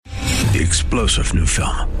The explosive new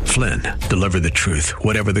film, Flynn, deliver the truth,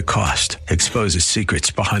 whatever the cost, exposes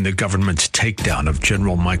secrets behind the government's takedown of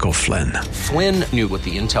General Michael Flynn. Flynn knew what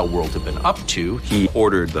the intel world had been up to. He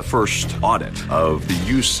ordered the first audit of the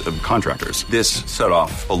use of contractors. This set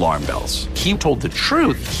off alarm bells. He told the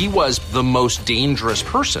truth. He was the most dangerous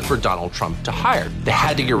person for Donald Trump to hire. They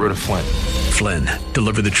had to get rid of Flynn. Flynn,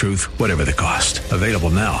 deliver the truth, whatever the cost. Available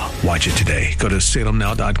now. Watch it today. Go to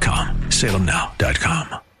salemnow.com.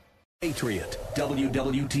 salemnow.com. Patriot,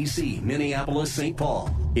 WWTC, Minneapolis, St. Paul.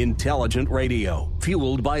 Intelligent radio,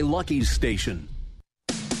 fueled by Lucky's Station.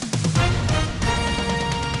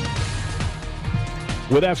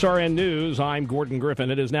 With SRN News, I'm Gordon Griffin.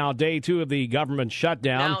 It is now day 2 of the government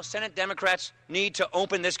shutdown. Now, Senate Democrats need to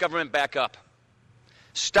open this government back up.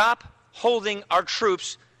 Stop holding our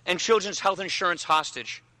troops and children's health insurance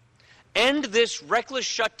hostage. End this reckless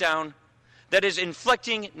shutdown that is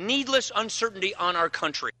inflicting needless uncertainty on our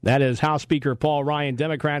country. That is House Speaker Paul Ryan.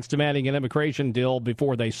 Democrats demanding an immigration deal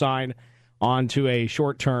before they sign on to a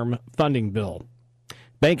short-term funding bill.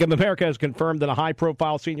 Bank of America has confirmed that a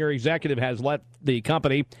high-profile senior executive has left the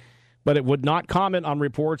company, but it would not comment on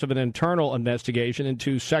reports of an internal investigation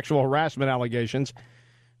into sexual harassment allegations.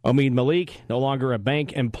 Omid Malik, no longer a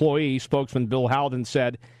bank employee, spokesman Bill Howden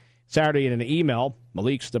said Saturday in an email,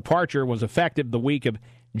 Malik's departure was effective the week of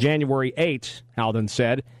January 8th, Howden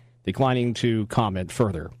said, declining to comment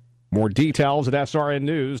further. More details at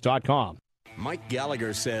srnnews.com. Mike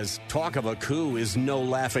Gallagher says talk of a coup is no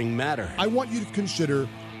laughing matter. I want you to consider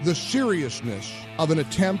the seriousness of an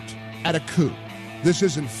attempt at a coup. This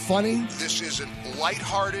isn't funny. This isn't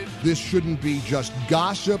lighthearted. This shouldn't be just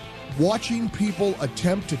gossip. Watching people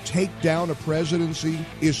attempt to take down a presidency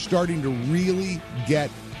is starting to really get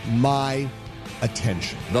my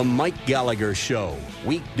attention. The Mike Gallagher Show,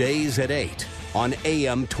 weekdays at 8 on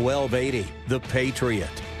AM 1280, The Patriot,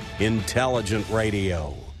 intelligent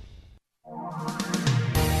radio.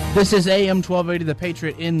 This is AM 1280, The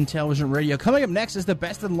Patriot, intelligent radio. Coming up next is the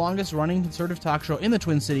best and longest running conservative talk show in the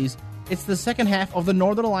Twin Cities. It's the second half of the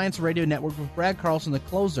Northern Alliance Radio Network with Brad Carlson, the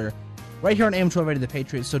closer, right here on AM 1280, The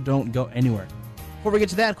Patriot, so don't go anywhere. Before we get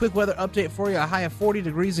to that, quick weather update for you. A high of 40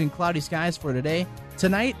 degrees and cloudy skies for today.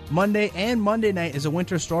 Tonight, Monday, and Monday night is a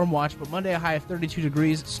winter storm watch, but Monday a high of 32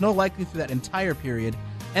 degrees, snow likely through that entire period,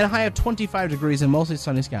 and a high of 25 degrees and mostly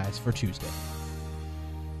sunny skies for Tuesday.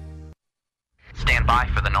 Stand by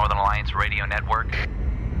for the Northern Alliance Radio Network.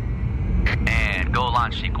 And go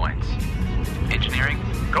launch sequence. Engineering,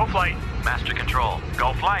 go flight. Master control,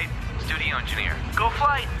 go flight. Studio engineer, go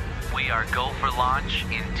flight. We are go for launch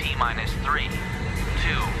in T-minus 3, 2,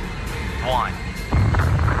 1.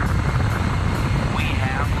 We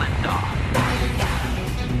have liftoff.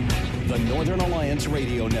 The Northern Alliance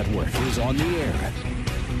Radio Network is on the air.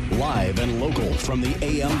 Live and local from the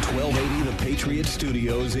AM 1280 The Patriot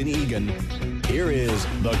Studios in Eagan. Here is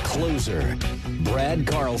the closer, Brad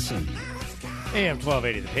Carlson. AM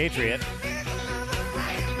 1280 The Patriot.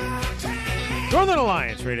 Northern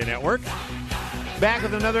Alliance Radio Network. Back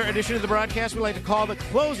with another edition of the broadcast we like to call The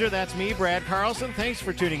Closer. That's me, Brad Carlson. Thanks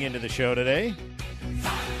for tuning into the show today.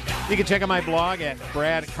 You can check out my blog at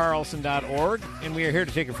bradcarlson.org, and we are here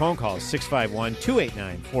to take your phone calls,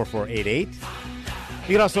 651-289-4488. You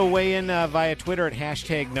can also weigh in via Twitter at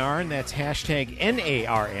hashtag NARN. That's hashtag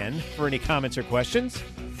NARN for any comments or questions.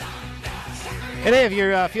 And hey, if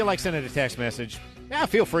you feel like sending a text message,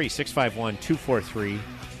 feel free,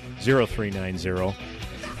 651-243-0390.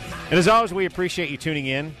 And as always, we appreciate you tuning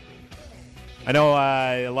in. I know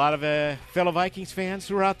a lot of fellow Vikings fans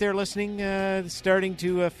who are out there listening starting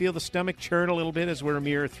to feel the stomach churn a little bit as we're a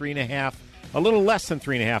mere a little less than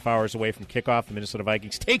 3.5 hours away from kickoff. The Minnesota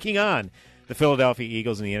Vikings taking on the Philadelphia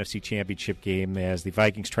Eagles in the NFC Championship game as the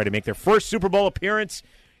Vikings try to make their first Super Bowl appearance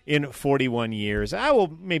in 41 years. I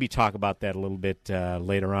will maybe talk about that a little bit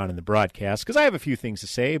later on in the broadcast because I have a few things to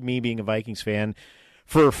say. Me being a Vikings fan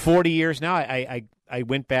for 40 years now, I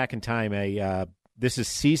went back in time. This is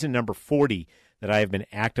season number 40 that I have been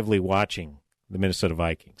actively watching the Minnesota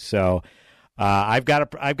Vikings. So I've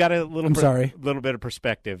got a little bit of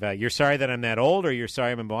perspective. You're sorry that I'm that old, or you're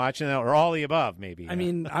sorry I've been watching that, or all the above, maybe. I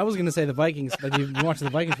mean, I was going to say the Vikings, but you've been watching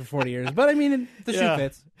the Vikings for 40 years. But I mean, the shoe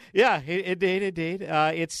fits. Yeah, it did.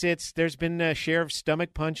 There's been a share of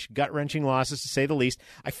stomach punch, gut wrenching losses to say the least.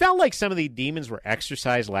 I felt like some of the demons were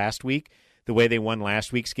exercised last week, the way they won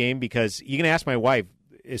last week's game, because you can ask my wife.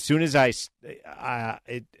 As soon as the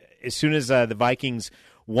Vikings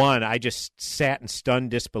won, I just sat in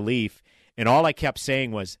stunned disbelief. And all I kept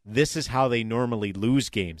saying was, this is how they normally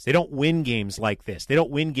lose games. They don't win games like this. They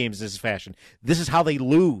don't win games in this fashion. This is how they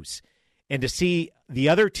lose. And to see the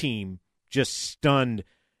other team just stunned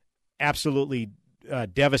absolutely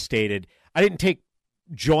devastated. I didn't take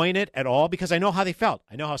joy in it at all because I know how they felt.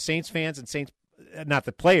 I know how Saints fans and Saints, not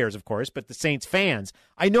the players, of course, but the Saints fans,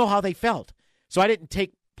 I know how they felt. So I didn't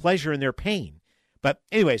take pleasure in their pain. But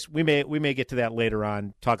anyways, we may get to that later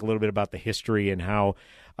on, talk a little bit about the history and how,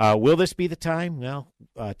 will this be the time? Well,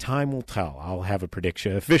 time will tell. I'll have a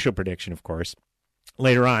prediction, official prediction, of course,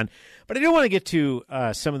 later on. But I do want to get to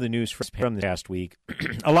some of the news from the past week.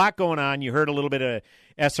 A lot going on. You heard a little bit of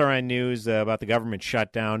SRN news about the government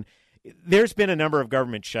shutdown. There's been a number of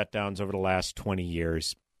government shutdowns over the last 20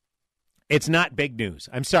 years. It's not big news.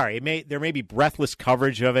 I'm sorry. There may be breathless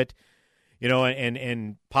coverage of it,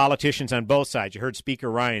 and politicians on both sides. You heard Speaker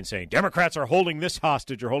Ryan saying, Democrats are holding this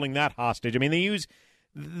hostage or holding that hostage. I mean, they use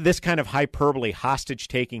this kind of hyperbole,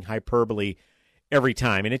 hostage-taking hyperbole every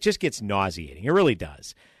time, and it just gets nauseating. It really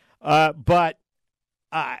does. But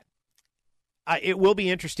it will be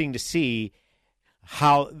interesting to see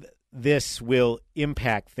how this will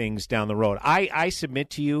impact things down the road. I submit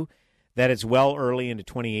to you that it's well early into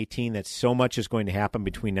 2018 that so much is going to happen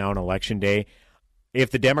between now and Election Day. If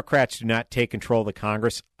the Democrats do not take control of the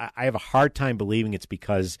Congress, I have a hard time believing it's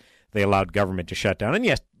because they allowed government to shut down. And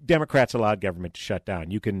yes, Democrats allowed government to shut down.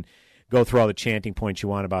 You can go through all the chanting points you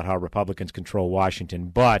want about how Republicans control Washington,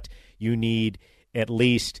 but you need at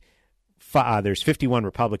least there's 51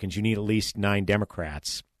 Republicans. You need at least 9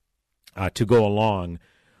 Democrats to go along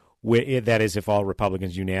with it. That is, if all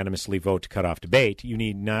Republicans unanimously vote to cut off debate, you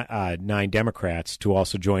need 9 Democrats to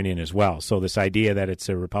also join in as well. So this idea that it's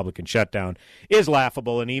a Republican shutdown is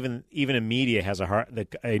laughable, and even in media has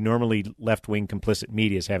a normally left-wing complicit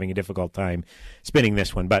media is having a difficult time spinning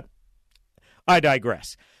this one. But I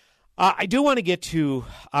digress. I do want to get to,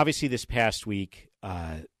 obviously, this past week,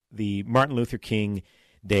 the Martin Luther King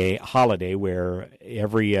Day holiday, where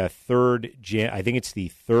every I think it's the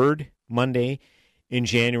third Monday in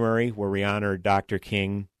January, where we honor Dr.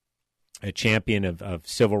 King, a champion of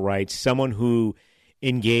civil rights, someone who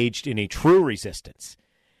engaged in a true resistance.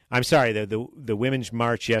 I'm sorry, the Women's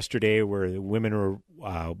March yesterday, where the women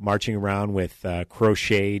were marching around with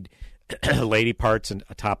crocheted lady parts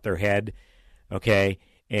atop their head, okay,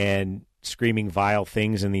 and screaming vile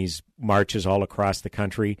things in these marches all across the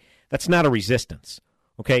country. That's not a resistance,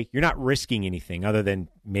 okay? You're not risking anything other than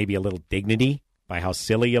maybe a little dignity by how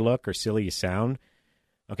silly you look or silly you sound.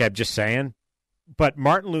 Okay, I'm just saying. But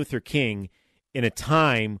Martin Luther King, in a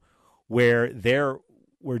time where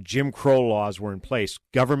Jim Crow laws were in place,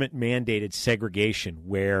 government-mandated segregation,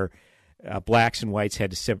 where blacks and whites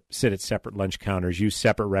had to sit at separate lunch counters, use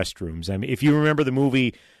separate restrooms. I mean, if you remember the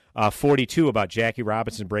movie 42 about Jackie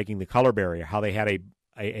Robinson breaking the color barrier, how they had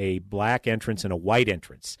a black entrance and a white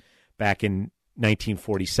entrance back in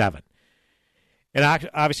 1947. And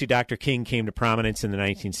obviously Dr. King came to prominence in the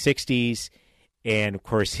 1960s. And, of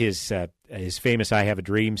course, his famous I Have a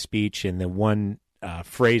Dream speech, and the one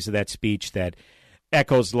phrase of that speech that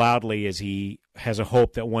echoes loudly as he has a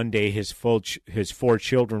hope that one day his 4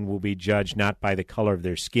 children will be judged not by the color of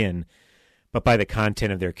their skin, but by the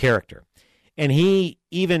content of their character. And he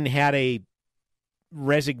even had a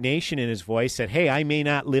resignation in his voice that, hey, I may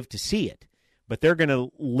not live to see it, but they're going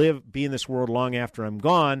to be in this world long after I'm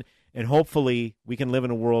gone. And hopefully we can live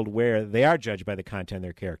in a world where they are judged by the content of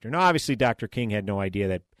their character. Now, obviously, Dr. King had no idea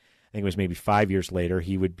that, I think it was maybe 5 years later,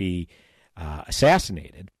 he would be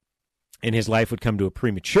assassinated and his life would come to a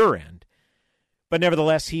premature end. But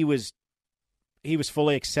nevertheless, he was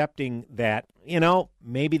fully accepting that,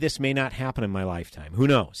 maybe this may not happen in my lifetime. Who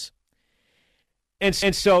knows?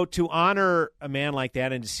 And so to honor a man like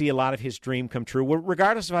that and to see a lot of his dream come true,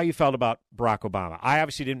 regardless of how you felt about Barack Obama. I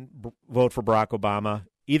obviously didn't vote for Barack Obama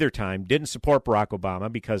either time, didn't support Barack Obama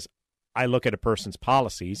because I look at a person's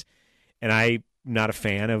policies, and I'm not a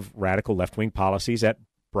fan of radical left-wing policies that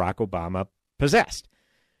Barack Obama possessed.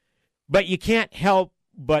 But you can't help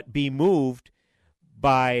but be moved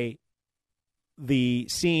by the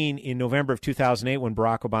scene in November of 2008 when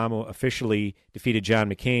Barack Obama officially defeated John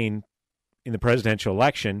McCain in the presidential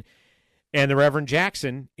election, and the Reverend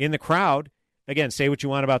Jackson in the crowd, again, say what you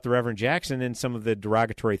want about the Reverend Jackson and some of the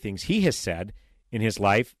derogatory things he has said in his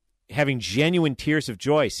life, having genuine tears of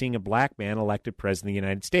joy seeing a black man elected president of the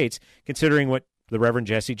United States, considering what the Reverend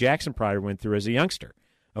Jesse Jackson probably went through as a youngster.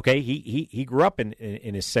 Okay, he grew up in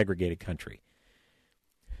a segregated country.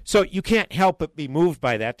 So you can't help but be moved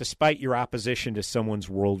by that, despite your opposition to someone's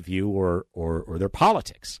worldview or their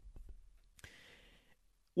politics.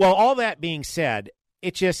 Well, all that being said,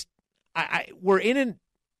 it just we're in an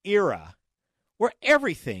era where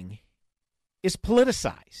everything is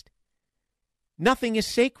politicized. Nothing is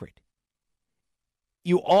sacred.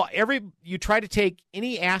 you try to take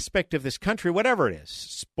any aspect of this country, whatever it is,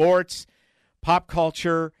 sports, pop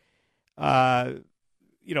culture, icons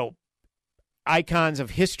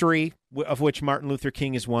of history, of which Martin Luther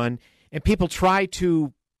King is one, and people try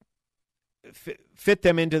to fit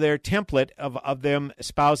them into their template of them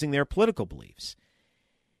espousing their political beliefs.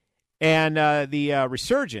 And the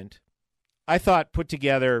Resurgent, I thought, put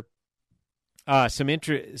together some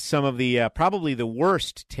of the probably the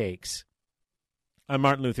worst takes on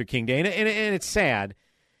Martin Luther King Day. And it's sad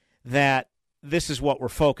that this is what we're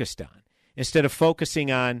focused on. Instead of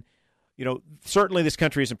focusing on, certainly this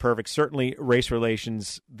country isn't perfect. Certainly race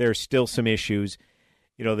relations, there's still some issues.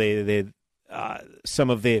 Some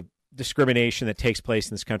of the discrimination that takes place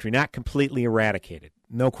in this country, not completely eradicated.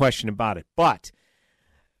 No question about it. But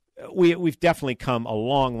we've definitely come a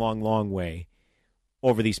long, long, long way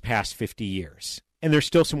over these past 50 years. And there's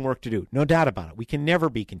still some work to do. No doubt about it. We can never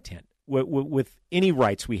be content with any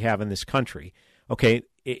rights we have in this country. Okay,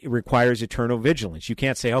 it requires eternal vigilance. You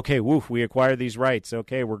can't say, okay, woof, we acquired these rights.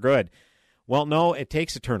 Okay, we're good. Well, no, it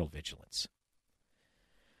takes eternal vigilance.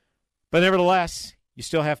 But nevertheless, you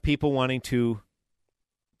still have people wanting to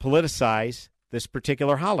politicize this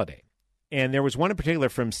particular holiday. And there was one in particular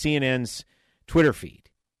from CNN's Twitter feed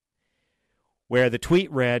where the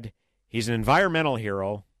tweet read, he's an environmental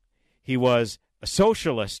hero, he was a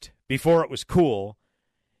socialist before it was cool,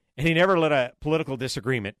 and he never let a political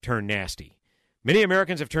disagreement turn nasty. Many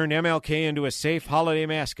Americans have turned MLK into a safe holiday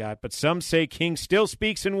mascot, but some say King still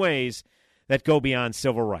speaks in ways that go beyond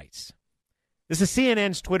civil rights. This is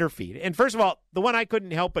CNN's Twitter feed. And first of all, the one I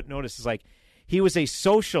couldn't help but notice is like, he was a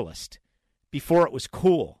socialist before it was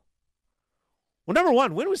cool. Well, number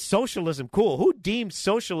one, when was socialism cool? Who deemed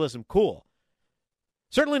socialism cool?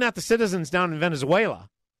 Certainly not the citizens down in Venezuela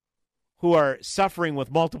who are suffering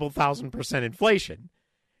with multiple 1,000% inflation,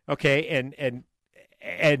 okay, and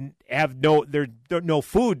have no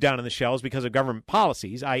food down in the shelves because of government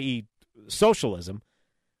policies, i.e. socialism.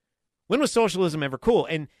 When was socialism ever cool?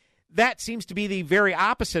 And that seems to be the very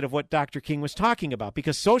opposite of what Dr. King was talking about,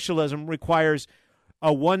 because socialism requires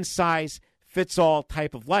a one-size-fits-all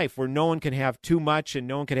type of life where no one can have too much and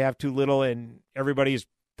no one can have too little and everybody is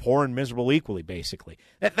poor and miserable equally, basically.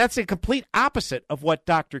 That's a complete opposite of what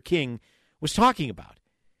Dr. King was talking about.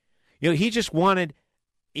 He just wanted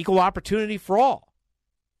equal opportunity for all.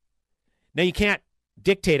 Now, you can't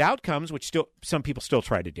dictate outcomes, which some people still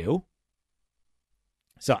try to do.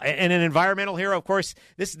 So, and an environmental hero, of course,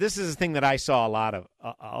 this is a thing that I saw a lot of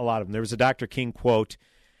them. There was a Dr. King quote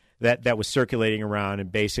that was circulating around,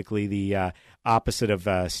 and basically the opposite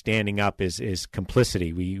of standing up is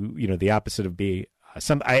complicity. The opposite of being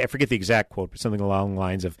I forget the exact quote, but something along the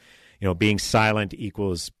lines of, being silent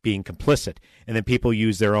equals being complicit. And then people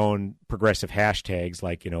use their own progressive hashtags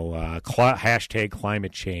like, hashtag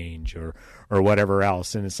climate change or whatever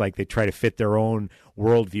else. And it's like they try to fit their own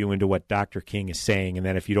worldview into what Dr. King is saying. And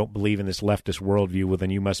then if you don't believe in this leftist worldview, well, then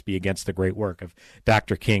you must be against the great work of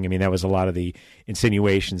Dr. King. I mean, that was a lot of the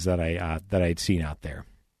insinuations that I'd seen out there.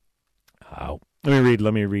 Let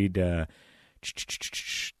me read.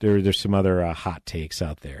 There's some other hot takes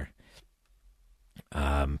out there.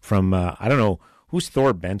 From I don't know, who's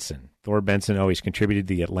Thor Benson? Thor Benson always contributed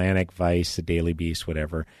to the Atlantic, Vice, the Daily Beast,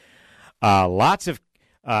 whatever. Lots of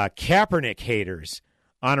Kaepernick haters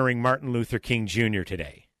honoring Martin Luther King Jr.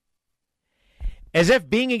 today. As if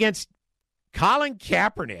being against Colin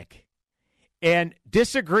Kaepernick and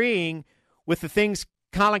disagreeing with the things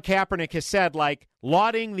Colin Kaepernick has said, like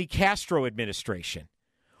lauding the Castro administration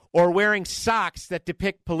or wearing socks that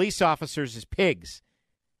depict police officers as pigs.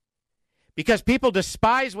 Because people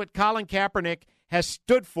despise what Colin Kaepernick has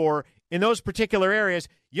stood for in those particular areas,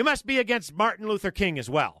 you must be against Martin Luther King as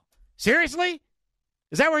well. Seriously?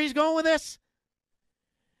 Is that where he's going with this?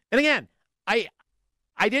 And again, I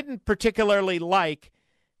didn't particularly like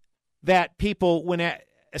that people, when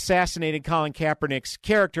assassinated Colin Kaepernick's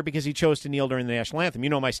character because he chose to kneel during the national anthem. You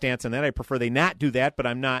know my stance on that. I prefer they not do that, but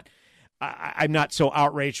I'm not so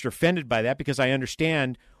outraged or offended by that because I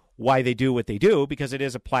understand why they do what they do, because it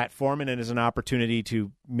is a platform and it is an opportunity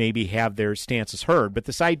to maybe have their stances heard. But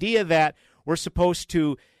this idea that we're supposed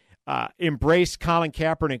to embrace Colin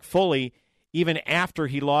Kaepernick fully even after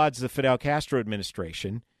he lauds the Fidel Castro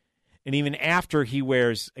administration and even after he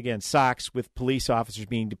wears, again, socks with police officers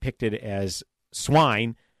being depicted as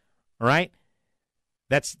swine, all right?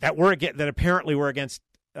 That apparently we're against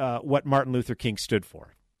what Martin Luther King stood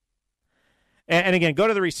for. And again, go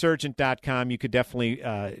to theresurgent.com. You could definitely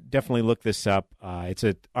look this up. It's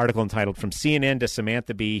an article entitled "From CNN to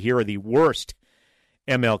Samantha Bee. Here are the worst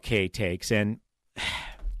MLK takes." And,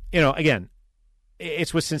 again,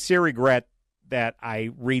 it's with sincere regret that I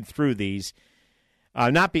read through these.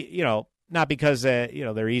 Not because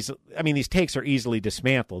they're easy. I mean, these takes are easily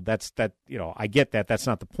dismantled. I get that. That's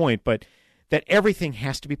not the point. But that everything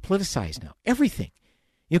has to be politicized now. Everything.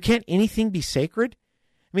 Can't anything be sacred?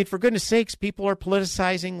 I mean, for goodness sakes, people are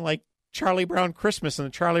politicizing like Charlie Brown Christmas and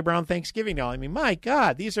the Charlie Brown Thanksgiving now. I mean, my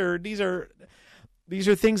God, these are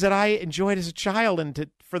things that I enjoyed as a child, and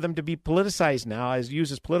for them to be politicized now as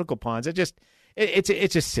used as political pawns, it's just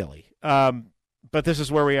silly. But this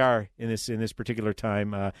is where we are in this particular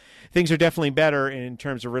time. Things are definitely better in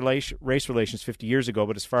terms of race relations 50 years ago.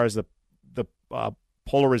 But as far as the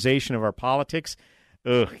polarization of our politics,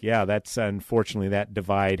 that's unfortunately that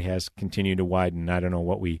divide has continued to widen. I don't know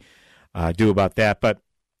what we do about that, but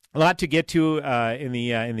a lot to get to in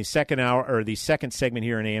the second hour, or the second segment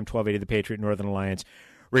here in AM 1280, the Patriot Northern Alliance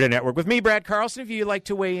Radio Network. With me, Brad Carlson. If you'd like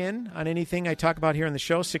to weigh in on anything I talk about here on the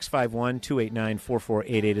show,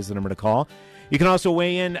 651-289-4488 is the number to call. You can also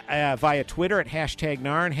weigh in via Twitter at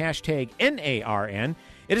 #NARN, #NARN.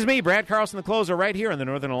 It is me, Brad Carlson, the closer, right here on the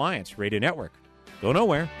Northern Alliance Radio Network. Go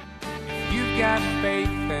nowhere. You've got faith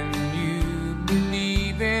and you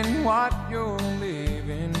believe in what you're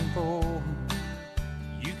living for.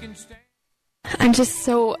 You can stay. I'm just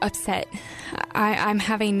so upset. I'm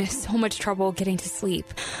having so much trouble getting to sleep,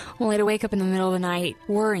 only to wake up in the middle of the night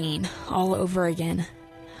worrying all over again.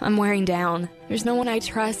 I'm wearing down. There's no one I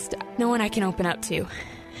trust, no one I can open up to.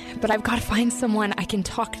 But I've got to find someone I can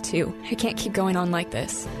talk to. I can't keep going on like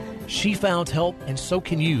this. She found help, and so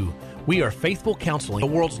can you. We are Faithful Counseling, the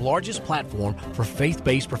world's largest platform for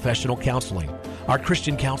faith-based professional counseling. Our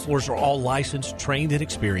Christian counselors are all licensed, trained, and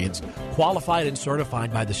experienced, qualified and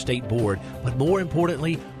certified by the state board. But more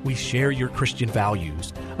importantly, we share your Christian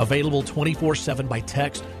values. Available 24/7 by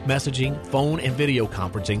text, messaging, phone, and video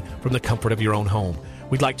conferencing from the comfort of your own home.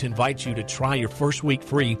 We'd like to invite you to try your first week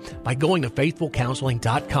free by going to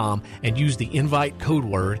faithfulcounseling.com and use the invite code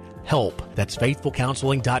word HELP. That's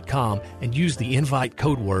faithfulcounseling.com and use the invite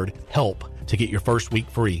code word HELP to get your first week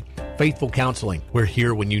free. Faithful Counseling, we're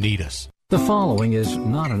here when you need us. The following is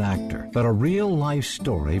not an actor, but a real-life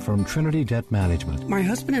story from Trinity Debt Management. My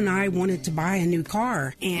husband and I wanted to buy a new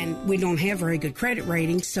car, and we don't have very good credit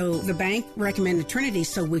ratings, so the bank recommended Trinity,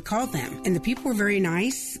 so we called them. And the people were very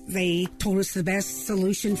nice. They told us the best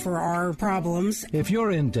solution for our problems. If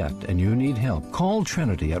you're in debt and you need help, call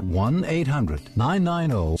Trinity at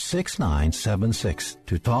 1-800-990-6976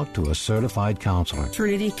 to talk to a certified counselor.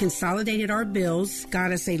 Trinity consolidated our bills,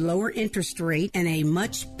 got us a lower interest rate, and a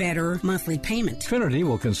much better monthly payment. Trinity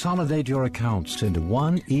will consolidate your accounts into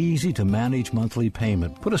one easy-to-manage monthly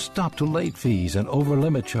payment, put a stop to late fees and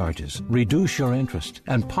over-limit charges, reduce your interest,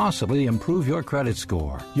 and possibly improve your credit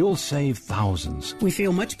score. You'll save thousands. We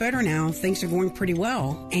feel much better now. Things are going pretty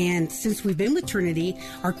well. And since we've been with Trinity,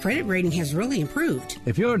 our credit rating has really improved.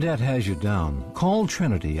 If your debt has you down, call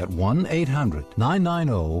Trinity at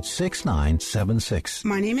 1-800-990-6976.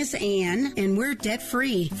 My name is Ann, and we're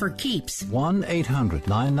debt-free for keeps.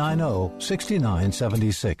 1-800-990-6976.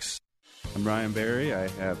 I'm Brian Barry. I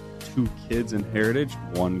have 2 kids in Heritage,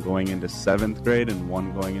 one going into 7th grade and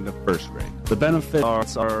one going into 1st grade. The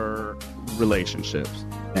benefits are relationships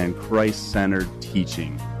and Christ-centered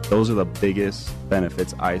teaching. Those are the biggest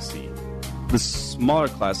benefits I see. The smaller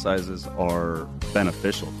class sizes are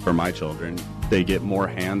beneficial for my children. They get more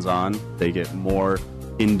hands-on. They get more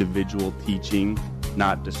individual teaching,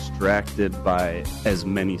 not distracted by as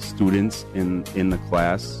many students in the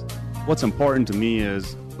class. What's important to me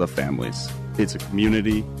is the families. It's a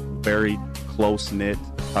community, very close-knit,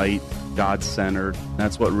 tight, God-centered.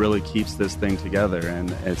 That's what really keeps this thing together, and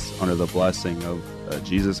it's under the blessing of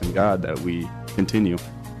Jesus and God that we continue.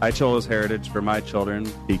 I chose Heritage for my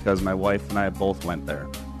children because my wife and I both went there.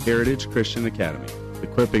 Heritage Christian Academy,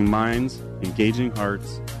 equipping minds, engaging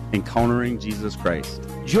hearts, encountering Jesus Christ.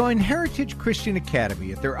 Join Heritage Christian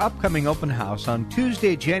Academy at their upcoming open house on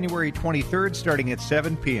Tuesday, January 23rd, starting at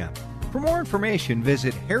 7 p.m. For more information,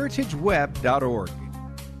 visit heritageweb.org.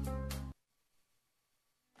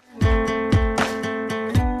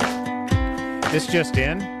 This just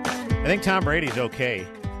in. I think Tom Brady's okay.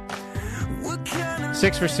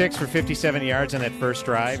 6 for 6 for 57 yards on that first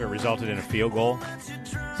drive. It resulted in a field goal.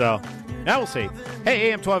 So, now we'll see.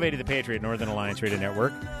 Hey, AM 1280, the Patriot, Northern Alliance Radio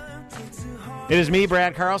Network. It is me,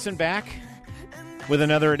 Brad Carlson, back with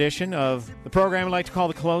another edition of the program I like to call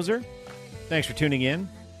The Closer. Thanks for tuning in.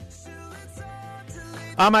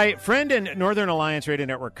 My friend and Northern Alliance Radio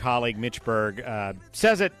Network colleague, Mitch Berg,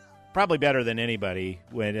 says it probably better than anybody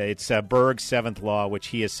when it's Berg's 7th law, which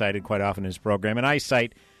he has cited quite often in his program. And I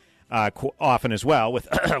cite often as well, with,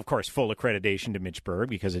 of course, full accreditation to Mitch Berg,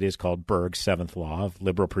 because it is called Berg's seventh law of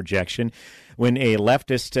liberal projection. When a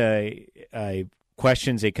leftist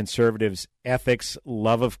questions a conservative's ethics,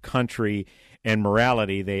 love of country, and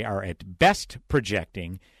morality, they are at best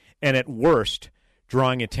projecting, and at worst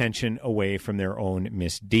drawing attention away from their own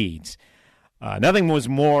misdeeds. Nothing was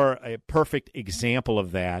more a perfect example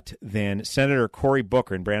of that than Senator Cory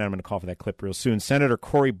Booker, and Brandon, I'm going to call for that clip real soon, Senator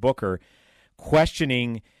Cory Booker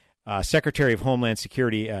questioning Secretary of Homeland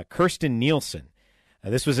Security Kirstjen Nielsen.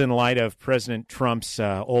 This was in light of President Trump's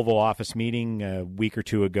Oval Office meeting a week or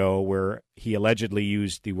two ago, where he allegedly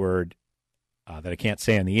used the word that I can't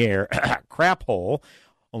say on the air, crap hole,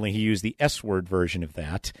 only he used the S-word version of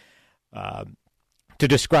that, to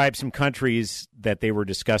describe some countries that they were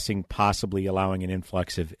discussing possibly allowing an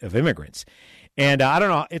influx of immigrants. And I don't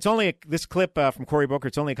know, it's only this clip from Cory Booker,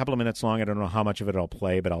 it's only a couple of minutes long. I don't know how much of it I'll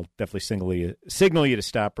play, but I'll definitely signal you to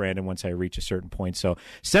stop, Brandon, once I reach a certain point. So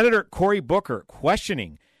Senator Cory Booker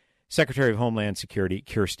questioning Secretary of Homeland Security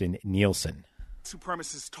Kirstjen Nielsen.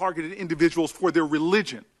 Supremacists targeted individuals for their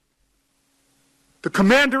religion. The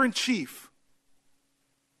commander-in-chief,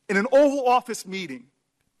 in an Oval Office meeting,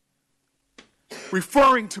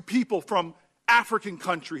 referring to people from African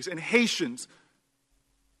countries and Haitians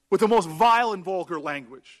with the most vile and vulgar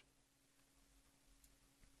language.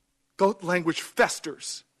 The language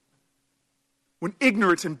festers. When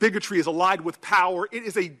ignorance and bigotry is allied with power, it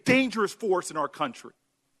is a dangerous force in our country.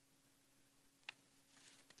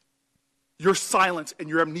 Your silence and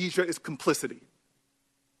your amnesia is complicity.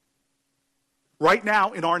 Right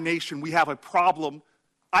now in our nation, we have a problem.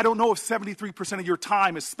 I don't know if 73% of your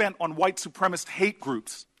time is spent on white supremacist hate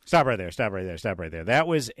groups. Stop right there. That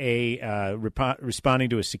was responding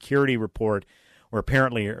to a security report where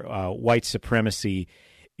apparently white supremacy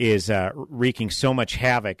is wreaking so much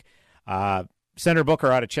havoc. Senator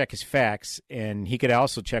Booker ought to check his facts, and he could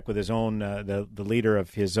also check with his own, the leader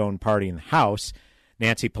of his own party in the House,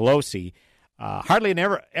 Nancy Pelosi. Hardly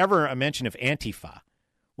ever a mention of Antifa,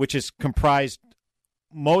 which is comprised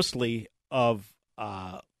mostly of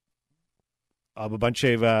a bunch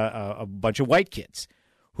of white kids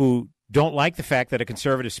who don't like the fact that a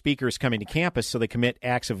conservative speaker is coming to campus, so they commit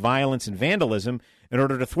acts of violence and vandalism in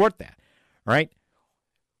order to thwart that. All right?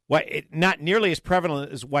 Not nearly as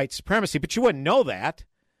prevalent as white supremacy, but you wouldn't know that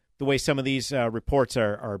the way some of these reports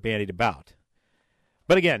are bandied about.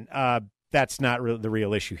 But again, that's not the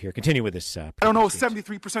real issue here. Continue with this. I don't know if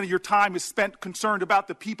 73% of your time is spent concerned about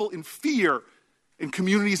the people in fear in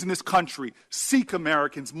communities in this country, Sikh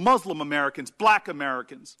Americans, Muslim Americans, black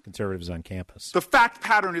Americans. Conservatives on campus. The fact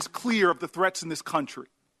pattern is clear of the threats in this country.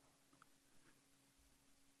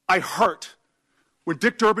 I hurt. When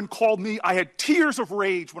Dick Durbin called me, I had tears of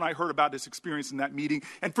rage when I heard about his experience in that meeting.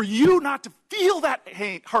 And for you not to feel that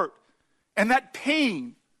hurt and that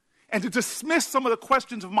pain and to dismiss some of the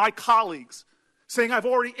questions of my colleagues, saying I've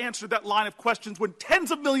already answered that line of questions when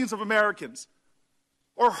tens of millions of Americans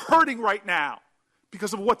are hurting right now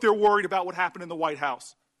because of what they're worried about what happened in the White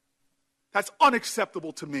House. That's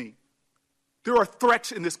unacceptable to me. There are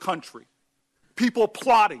threats in this country. People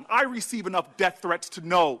plotting. I receive enough death threats to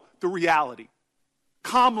know the reality.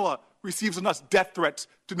 Kamala receives enough death threats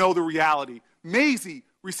to know the reality. Maisie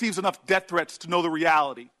receives enough death threats to know the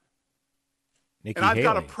reality. Nikki and I've Haley.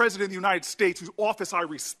 got a president of the United States whose office I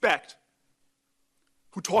respect,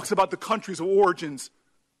 who talks about the countries of origins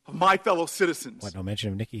of my fellow citizens What, no mention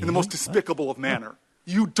of Nikki in the Haley? most despicable of manner.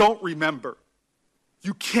 You don't remember.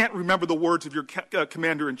 You can't remember the words of your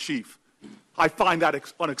commander-in-chief. I find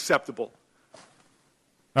that unacceptable.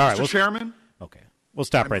 All right, Mr. Chairman, okay, we'll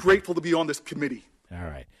stop I'm right grateful to be on this committee. there. All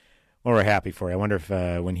right. Well, we're happy for you. I wonder if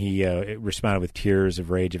when he responded with tears of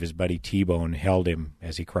rage of his buddy T-Bone held him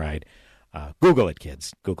as he cried. Google it,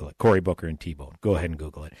 kids. Google it. Cory Booker and T-Bone. Go ahead and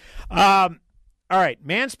Google it. All right,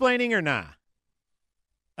 mansplaining or nah?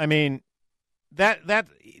 I mean,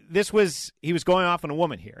 he was going off on a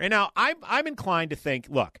woman here. And now I'm inclined to think,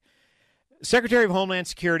 look, Secretary of Homeland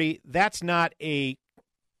Security, that's not a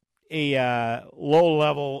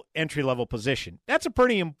low-level, entry-level position. That's a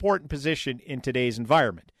pretty important position in today's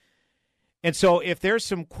environment. And so if there's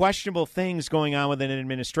some questionable things going on within an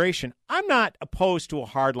administration, I'm not opposed to a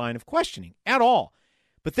hard line of questioning at all.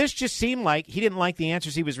 But this just seemed like he didn't like the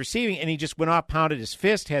answers he was receiving, and he just went off, pounded his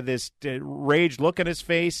fist, had this raged look on his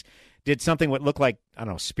face, did something that looked like, I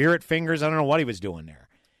don't know, spirit fingers. I don't know what he was doing there.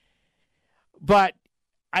 But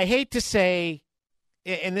I hate to say,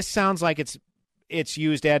 and this sounds like it's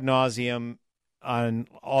used ad nauseum on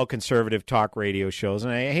all conservative talk radio shows,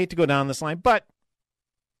 and I hate to go down this line, but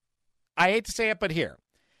I hate to say it, but here.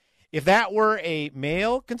 If that were a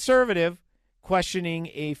male conservative questioning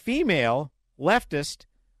a female leftist,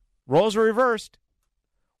 roles are reversed.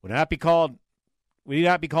 Would he not be called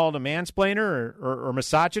a mansplainer or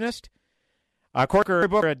misogynist? Cory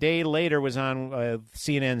Booker, a day later, was on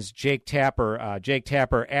CNN's Jake Tapper. Jake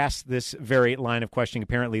Tapper asked this very line of questioning.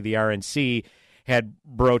 Apparently, the RNC had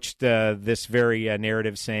broached this very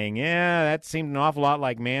narrative, saying, yeah, that seemed an awful lot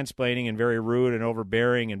like mansplaining and very rude and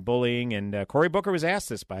overbearing and bullying. And Cory Booker was asked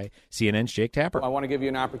this by CNN's Jake Tapper. I want to give you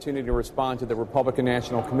an opportunity to respond to the Republican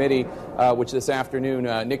National Committee, which this afternoon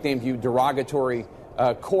nicknamed you derogatory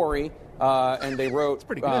Cory. And they wrote,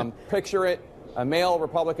 picture it, a male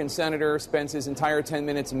Republican senator spends his entire 10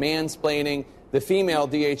 minutes mansplaining the female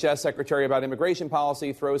DHS secretary about immigration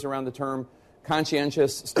policy, throws around the term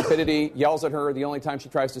conscientious stupidity, yells at her the only time she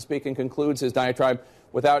tries to speak, and concludes his diatribe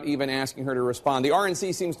without even asking her to respond. The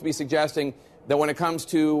RNC seems to be suggesting that when it comes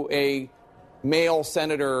to a male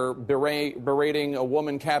senator berating a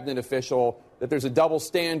woman cabinet official, that there's a double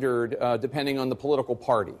standard depending on the political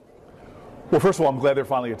party. Well, first of all, I'm glad they're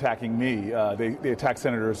finally attacking me. They attack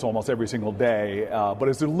senators almost every single day, but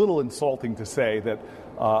it's a little insulting to say that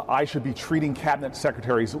I should be treating cabinet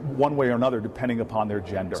secretaries one way or another depending upon their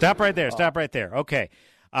gender. Stop right there. Stop right there. Okay.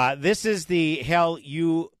 This is the hell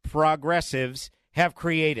you progressives have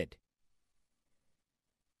created.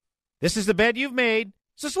 This is the bed you've made,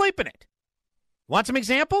 so sleep in it. Want some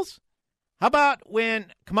examples? How about when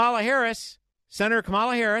Senator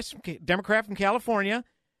Kamala Harris, Democrat from California,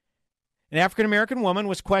 an African-American woman,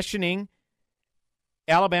 was questioning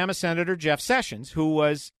Alabama Senator Jeff Sessions, who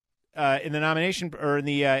was in the nomination or in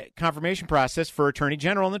the confirmation process for Attorney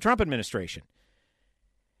General in the Trump administration.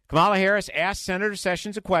 Kamala Harris asked Senator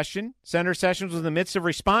Sessions a question. Senator Sessions was in the midst of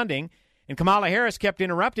responding, and Kamala Harris kept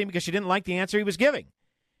interrupting because she didn't like the answer he was giving.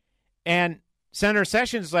 And Senator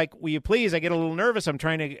Sessions is like, will you please? I get a little nervous. I'm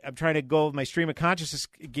trying to go with my stream of consciousness,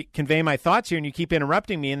 convey my thoughts here, and you keep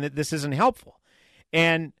interrupting me, and this isn't helpful.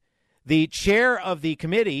 And the chair of the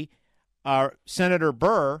committee, Senator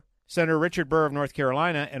Richard Burr of North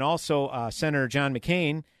Carolina, and also Senator John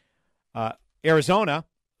McCain, Arizona,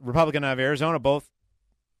 Republican of Arizona, both,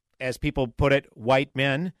 as people put it, white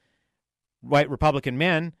Republican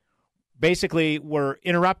men, basically were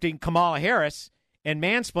interrupting Kamala Harris and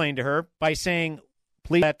mansplained to her by saying,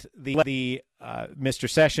 please let the Mr.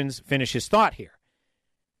 Sessions finish his thought here.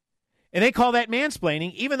 And they call that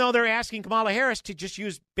mansplaining, even though they're asking Kamala Harris to just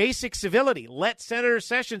use basic civility. Let Senator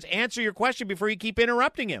Sessions answer your question before you keep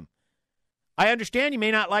interrupting him. I understand you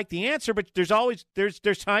may not like the answer, but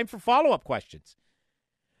there's time for follow-up questions.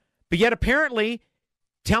 But yet apparently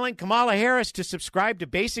telling Kamala Harris to subscribe to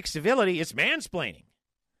basic civility is mansplaining.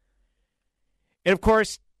 And, of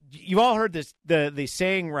course, you've all heard the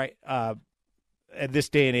saying, right, at this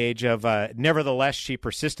day and age of nevertheless she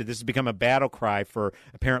persisted. This has become a battle cry for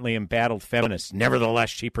apparently embattled feminists. Nevertheless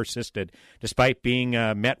she persisted. Despite being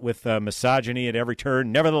met with misogyny at every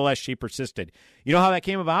turn, nevertheless she persisted. You know how that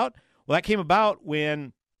came about? Well, that came about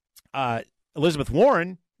when Elizabeth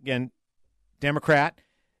Warren, again, Democrat,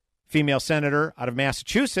 female senator out of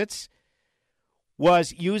Massachusetts,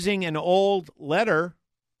 was using an old letter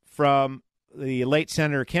from the late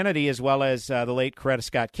Senator Kennedy as well as the late Coretta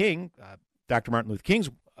Scott King, Dr. Martin Luther King's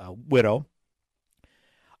widow,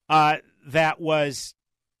 that was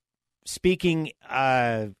speaking,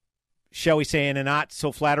 shall we say, in a not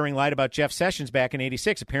so flattering light about Jeff Sessions back in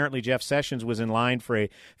 '86. Apparently, Jeff Sessions was in line for a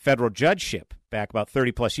federal judgeship back about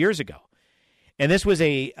 30-plus years ago. And this was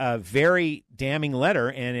a very damning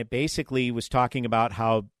letter, and it basically was talking about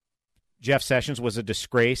how Jeff Sessions was a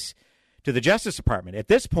disgrace to the Justice Department. At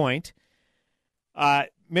this point,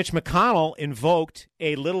 Mitch McConnell invoked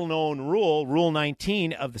a little-known rule, Rule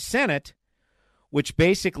 19 of the Senate, which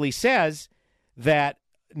basically says that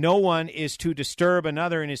no one is to disturb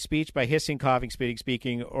another in his speech by hissing, coughing, spitting,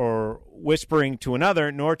 speaking, or whispering to another,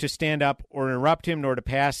 nor to stand up or interrupt him, nor to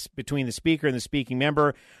pass between the speaker and the speaking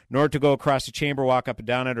member, nor to go across the chamber, walk up and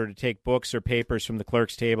down it, or to take books or papers from the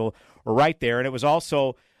clerk's table or right there. And it was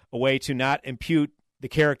also a way to not impute the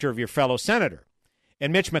character of your fellow senator.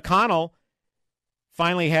 And Mitch McConnell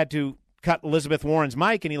finally had to cut Elizabeth Warren's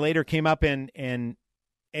mic, and he later came up and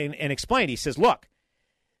explained. He says, look,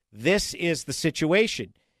 this is the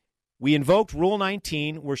situation. We invoked Rule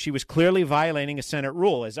 19 where she was clearly violating a Senate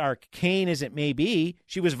rule. As arcane as it may be,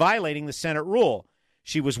 she was violating the Senate rule.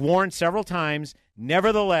 She was warned several times.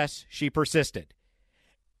 Nevertheless, she persisted.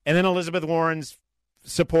 And then Elizabeth Warren's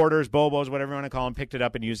supporters, Bobos, whatever you want to call them, picked it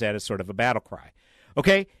up and used that as sort of a battle cry.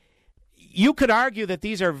 Okay? You could argue that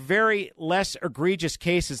these are very less egregious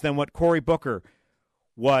cases than what Cory Booker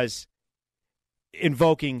was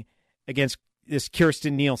invoking against this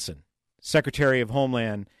Kirstjen Nielsen, Secretary of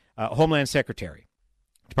Homeland Homeland Secretary,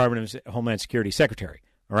 Department of Homeland Security Secretary,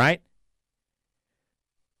 all right?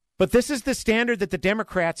 But this is the standard that the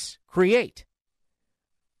Democrats create,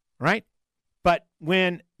 right? But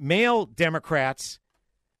when male Democrats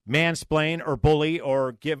mansplain or bully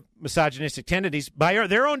or give misogynistic tendencies, by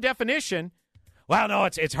their own definition, well, no,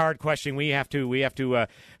 it's hard questioning. We have to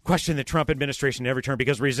question the Trump administration at every turn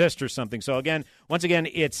because resist or something. So once again,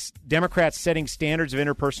 it's Democrats setting standards of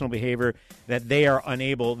interpersonal behavior that they are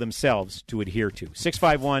unable themselves to adhere to.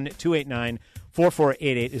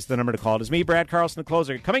 651-289-4488 is the number to call. It is me, Brad Carlson, the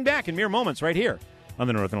closer, coming back in mere moments right here on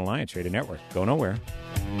the Northern Alliance Radio Network. Go nowhere.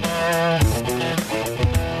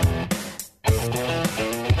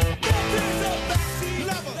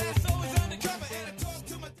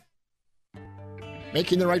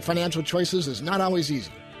 Making the right financial choices is not always easy.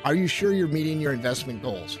 Are you sure you're meeting your investment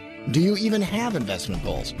goals? Do you even have investment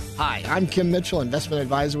goals? Hi, I'm Kim Mitchell, investment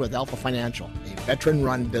advisor with Alpha Financial, a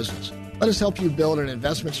veteran-run business. Let us help you build an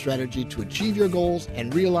investment strategy to achieve your goals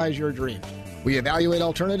and realize your dreams. We evaluate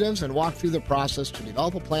alternatives and walk through the process to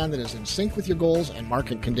develop a plan that is in sync with your goals and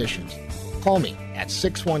market conditions. Call me at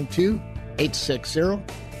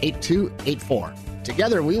 612-860-8284.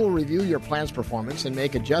 Together, we will review your plan's performance and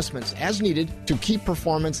make adjustments as needed to keep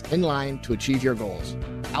performance in line to achieve your goals.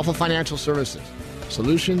 Alpha Financial Services.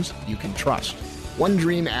 Solutions you can trust. One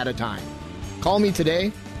dream at a time. Call me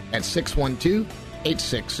today at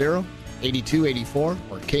 612-860-8284 or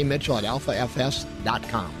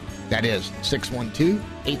kmitchell@alphafs.com. That is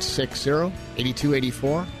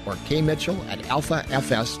 612-860-8284 or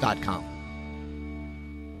kmitchell@alphafs.com.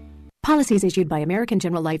 Policies issued by American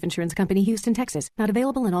General Life Insurance Company, Houston, Texas. Not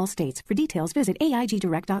available in all states. For details, visit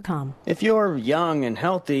AIGdirect.com. If you're young and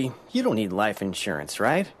healthy, you don't need life insurance,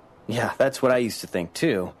 right? Yeah, that's what I used to think,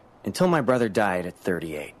 too, until my brother died at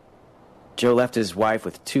 38. Joe left his wife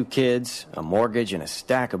with 2 kids, a mortgage, and a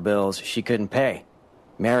stack of bills she couldn't pay.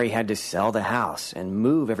 Mary had to sell the house and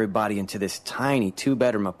move everybody into this tiny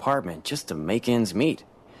 2-bedroom apartment just to make ends meet.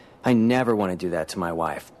 I never want to do that to my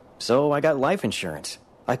wife, so I got life insurance.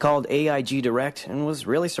 I called AIG Direct and was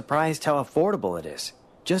really surprised how affordable it is.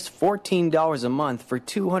 Just $14 a month for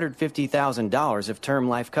 $250,000 of term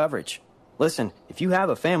life coverage. Listen, if you have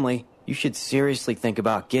a family, you should seriously think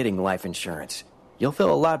about getting life insurance. You'll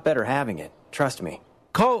feel a lot better having it. Trust me.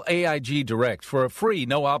 Call AIG Direct for a free,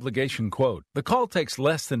 no-obligation quote. The call takes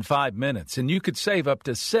less than 5 minutes, and you could save up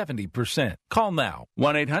to 70%. Call now.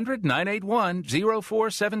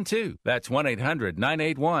 1-800-981-0472. That's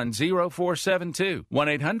 1-800-981-0472.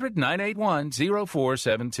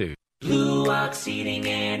 1-800-981-0472. Blue Ox Heating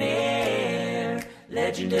and Air.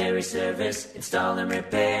 Legendary service, install and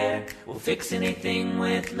repair. We'll fix anything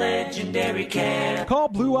with legendary care. Call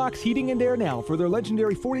Blue Ox Heating and Air now for their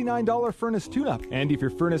legendary $49 furnace tune-up. And if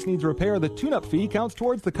your furnace needs repair, the tune-up fee counts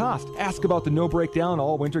towards the cost. Ask about the no-breakdown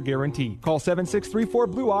all-winter guarantee. Call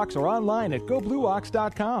 7634-BLUE-OX or online at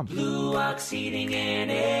goblueox.com. Blue Ox Heating and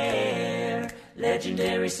Air.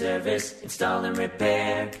 Legendary service, install and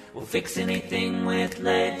repair. We'll fix anything with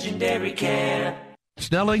legendary care.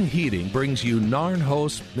 Snelling Heating brings you NARN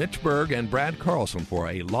hosts Mitch Berg and Brad Carlson for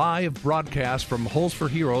a live broadcast from Holes for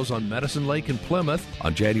Heroes on Medicine Lake in Plymouth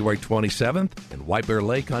on January 27th and White Bear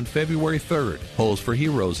Lake on February 3rd. Holes for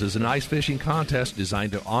Heroes is an ice fishing contest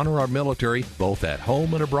designed to honor our military both at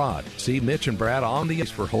home and abroad. See Mitch and Brad on the ice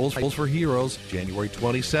for Holes for Heroes January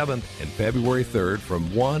 27th and February 3rd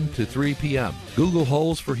from 1 to 3 p.m. Google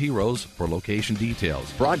Holes for Heroes for location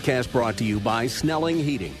details. Broadcast brought to you by Snelling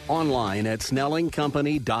Heating. Online at snellingcompany.com. The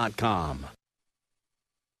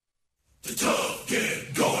tough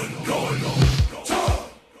get going.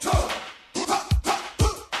 Tough.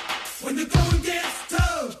 When the going gets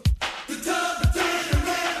tough, the tough get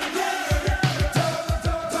around.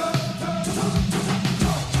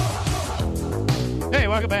 Hey,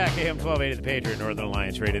 welcome back. AM 1280 The Patriot, Northern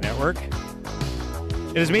Alliance Radio Network.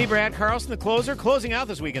 It is me, Brad Carlson, the closer, closing out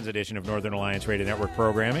this weekend's edition of Northern Alliance Radio Network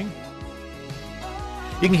programming.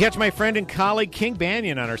 You can catch my friend and colleague King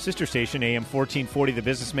Banyan on our sister station, AM 1440 The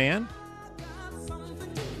Businessman.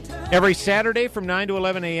 Every Saturday from 9 to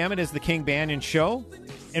 11 a.m. it is the King Banyan Show,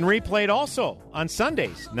 and replayed also on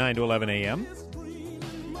Sundays, 9 to 11 a.m.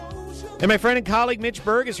 And my friend and colleague Mitch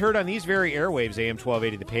Berg is heard on these very airwaves, AM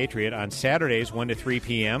 1280 The Patriot, on Saturdays, 1 to 3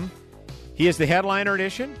 p.m. He is the headliner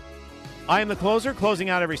edition. I am the closer,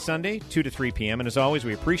 closing out every Sunday, 2 to 3 p.m. And as always,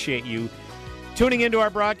 we appreciate you tuning into our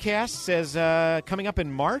broadcasts. As coming up in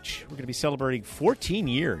March, we're going to be celebrating 14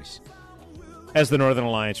 years as the Northern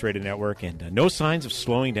Alliance Radio Network, and no signs of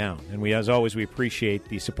slowing down. And we, as always, we appreciate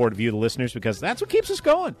the support of you, the listeners, because that's what keeps us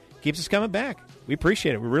going, keeps us coming back. We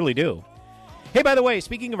appreciate it. We really do. Hey, by the way,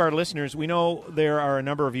 speaking of our listeners, we know there are a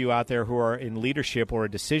number of you out there who are in leadership or a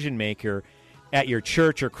decision maker at your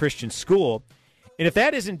church or Christian school. And if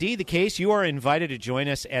that is indeed the case, you are invited to join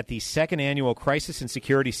us at the second annual Crisis and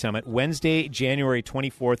Security Summit, Wednesday, January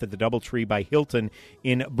 24th at the Doubletree by Hilton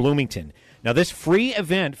in Bloomington. Now, this free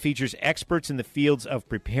event features experts in the fields of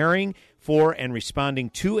preparing for and responding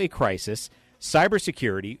to a crisis,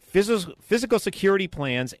 cybersecurity, physical security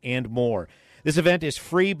plans, and more. This event is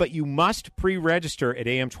free, but you must pre-register at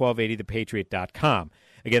am1280thepatriot.com.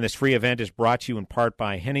 Again, this free event is brought to you in part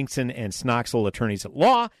by Henningsen and Snoxville Attorneys at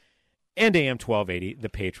Law and AM 1280, The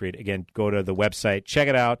Patriot. Again, go to the website, check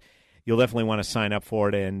it out. You'll definitely want to sign up for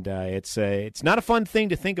it, and it's not a fun thing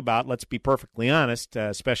to think about, let's be perfectly honest,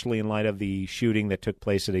 especially in light of the shooting that took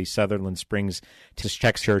place at a Sutherland Springs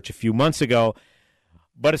Czech church a few months ago.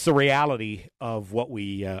 But it's the reality of what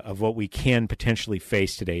we can potentially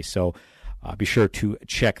face today, so be sure to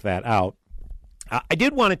check that out. I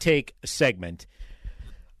did want to take a segment.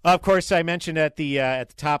 Of course, I mentioned at the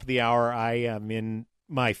top of the hour, I am in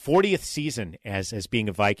my 40th season as being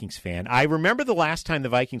a Vikings fan. I remember the last time the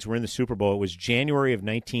Vikings were in the Super Bowl. It was January of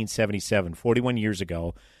 1977, 41 years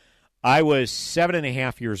ago. I was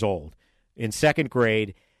 7.5 years old in second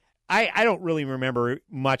grade. I don't really remember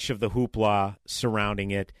much of the hoopla surrounding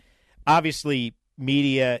it. Obviously,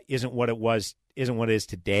 media isn't what it is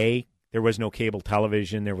today. There was no cable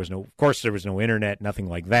television. There was no internet, nothing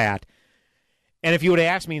like that. And if you would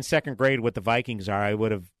have asked me in second grade what the Vikings are, I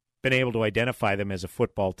would have been able to identify them as a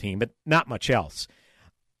football team, but not much else.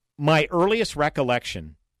 My earliest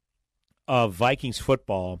recollection of Vikings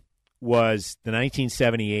football was the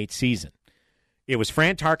 1978 season. It was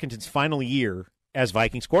Fran Tarkenton's final year as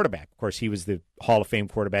Vikings quarterback. Of course, he was the Hall of Fame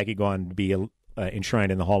quarterback. He'd gone to be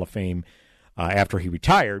enshrined in the Hall of Fame after he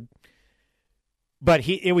retired. But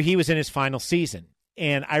he was in his final season.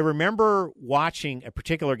 And I remember watching a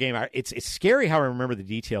particular game. It's scary how I remember the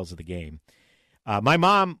details of the game. My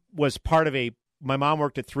mom worked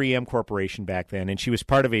at 3M Corporation back then, and she was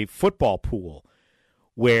part of a football pool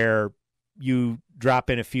where you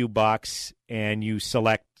drop in a few bucks and you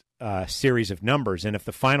select a series of numbers. And if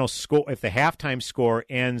the halftime score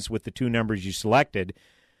ends with the two numbers you selected,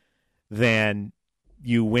 then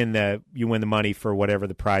you win the money for whatever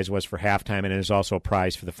the prize was for halftime, and there's also a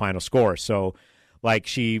prize for the final score. So, like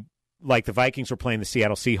the Vikings were playing the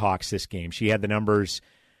Seattle Seahawks this game. She had the numbers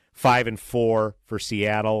 5-4 for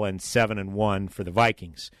Seattle and 7-1 for the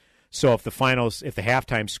Vikings. So if the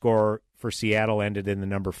halftime score for Seattle ended in the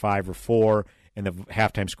number 5 or 4, and the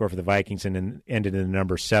halftime score for the Vikings ended in the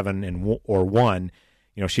number 7 or 1,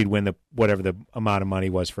 she'd win whatever the amount of money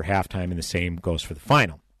was for halftime, and the same goes for the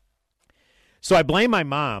final. So I blame my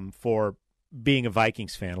mom for being a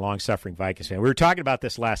Vikings fan, long-suffering Vikings fan. We were talking about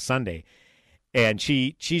this last Sunday, and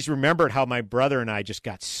she's remembered how my brother and I just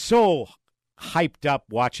got so hyped up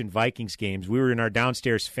watching Vikings games. We were in our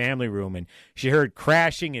downstairs family room, and she heard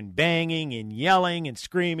crashing and banging and yelling and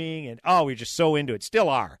screaming, and we were just so into it. Still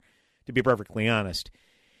are, to be perfectly honest.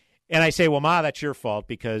 And I say, well, Ma, that's your fault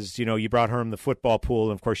because, you brought her in the football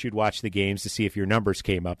pool, and of course you'd watch the games to see if your numbers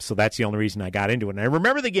came up. So that's the only reason I got into it. And I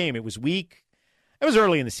remember the game. It was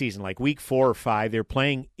early in the season, like week 4 or 5. They were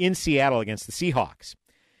playing in Seattle against the Seahawks.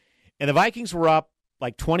 And the Vikings were up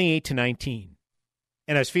like 28-19.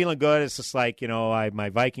 And I was feeling good. It's just like, my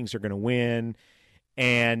Vikings are going to win.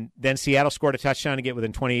 And then Seattle scored a touchdown to get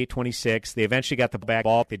within 28-26. They eventually got the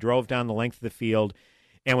ball. They drove down the length of the field.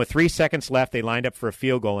 And with 3 seconds left, they lined up for a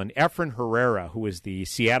field goal. And Efren Herrera, who was the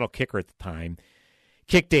Seattle kicker at the time,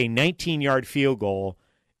 kicked a 19-yard field goal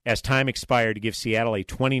as time expired to give Seattle a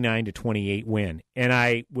 29-28 win. And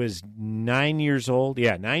I was 9 years old.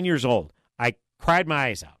 Yeah, 9 years old. I cried my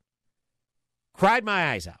eyes out.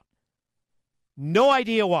 No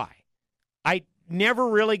idea why. I never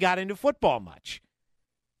really got into football much.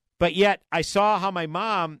 But yet I saw how my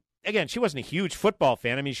mom, again, she wasn't a huge football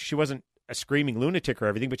fan. I mean, she wasn't a screaming lunatic or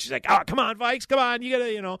everything, but she's like, come on, Vikes, come on, you got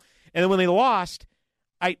to, And then when they lost,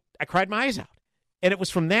 I cried my eyes out. And it was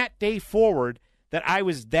from that day forward that I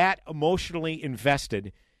was that emotionally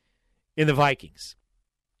invested in the Vikings.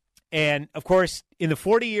 And, of course, in the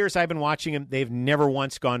 40 years I've been watching them, they've never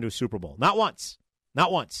once gone to a Super Bowl. Not once.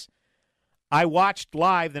 Not once. I watched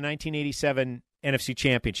live the 1987 NFC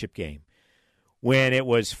Championship game when it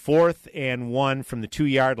was 4th and 1 from the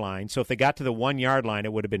 2-yard line. So if they got to the 1-yard line,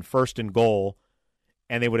 it would have been 1st and goal,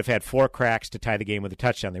 and they would have had 4 cracks to tie the game with a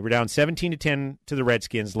touchdown. They were down 17-10 to the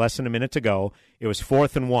Redskins, less than a minute to go. It was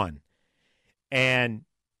 4th and 1. And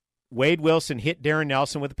Wade Wilson hit Darren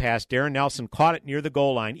Nelson with a pass. Darren Nelson caught it near the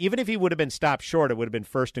goal line. Even if he would have been stopped short, it would have been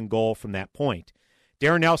 1st and goal from that point.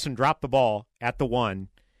 Darren Nelson dropped the ball at the 1.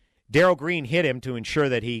 Darryl Green hit him to ensure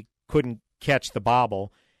that he couldn't catch the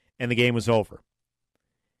bobble, and the game was over.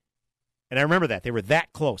 And I remember that. They were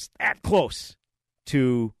that close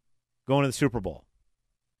to going to the Super Bowl,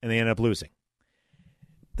 and they ended up losing.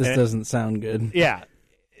 This doesn't sound good. Yeah.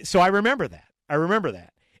 So I remember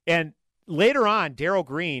that. And later on, Darryl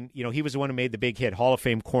Green, he was the one who made the big hit, Hall of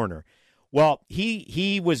Fame corner. Well,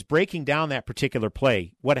 he was breaking down that particular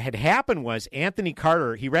play. What had happened was Anthony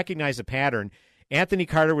Carter, he recognized the pattern. Anthony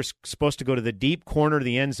Carter was supposed to go to the deep corner of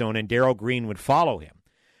the end zone, and Darryl Green would follow him.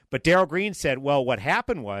 But Darryl Green said, well, what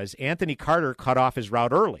happened was Anthony Carter cut off his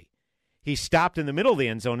route early. He stopped in the middle of the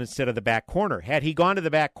end zone instead of the back corner. Had he gone to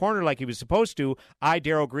the back corner like he was supposed to,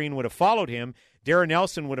 Darryl Green, would have followed him. Darren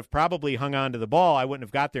Nelson would have probably hung on to the ball. I wouldn't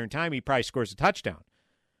have got there in time. He probably scores a touchdown.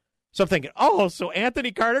 So I'm thinking, so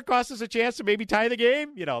Anthony Carter cost us a chance to maybe tie the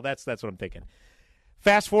game? That's what I'm thinking.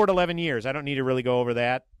 Fast forward 11 years. I don't need to really go over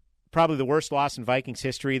that. Probably the worst loss in Vikings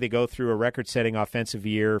history. They go through a record-setting offensive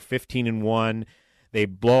year, 15-1. They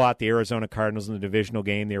blow out the Arizona Cardinals in the divisional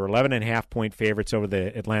game. They were 11.5-point favorites over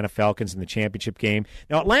the Atlanta Falcons in the championship game.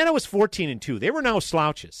 Now, Atlanta was 14-2. They were no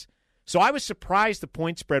slouches. So I was surprised the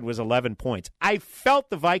point spread was 11 points. I felt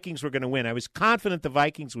the Vikings were going to win. I was confident the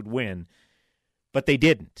Vikings would win, but they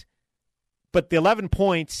didn't. But the 11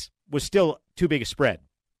 points was still too big a spread.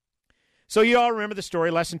 So you all remember the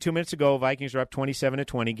story. Less than 2 minutes ago, Vikings are up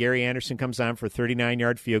 27-20. Gary Anderson comes on for a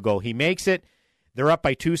 39-yard field goal. He makes it. They're up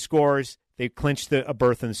by 2 scores. They clinched a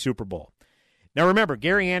berth in the Super Bowl. Now remember,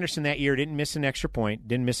 Gary Anderson that year didn't miss an extra point,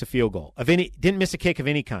 didn't miss a field goal, didn't miss a kick of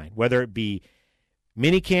any kind, whether it be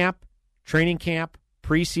minicamp, training camp,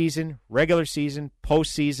 preseason, regular season,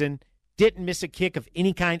 postseason. Didn't miss a kick of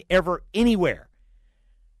any kind ever anywhere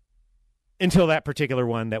until that particular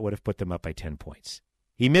one that would have put them up by 10 points.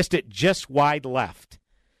 He missed it just wide left.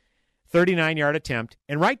 39-yard attempt.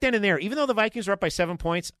 And right then and there, even though the Vikings were up by 7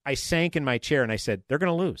 points, I sank in my chair and I said, they're going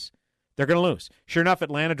to lose. They're going to lose. Sure enough,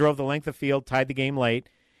 Atlanta drove the length of field, tied the game late,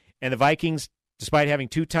 and the Vikings, despite having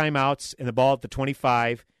 2 timeouts and the ball at the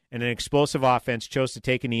 25 and an explosive offense, chose to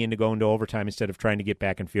take a knee and to go into overtime instead of trying to get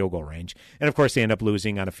back in field goal range. And, of course, they end up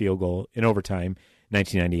losing on a field goal in overtime,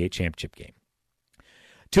 1998 championship game.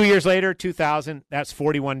 2 years later, 2000, that's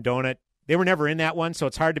 41 donut. They were never in that one, so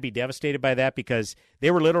it's hard to be devastated by that because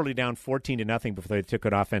they were literally down 14-0 before they took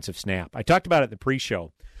an offensive snap. I talked about it in the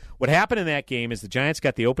pre-show. What happened in that game is the Giants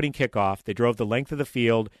got the opening kickoff. They drove the length of the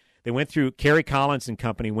field. They went through, Kerry Collins and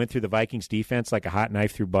company went through the Vikings defense like a hot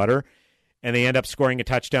knife through butter, and they end up scoring a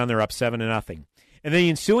touchdown. They're up 7-0. And the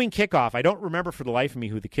ensuing kickoff, I don't remember for the life of me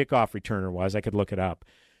who the kickoff returner was. I could look it up.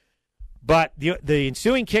 But the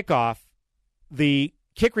ensuing kickoff, the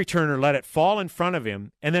kick returner let it fall in front of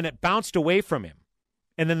him, and then it bounced away from him.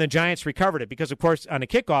 And then the Giants recovered it because, of course, on a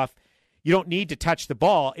kickoff, you don't need to touch the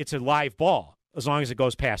ball. It's a live ball as long as it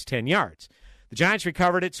goes past 10 yards. The Giants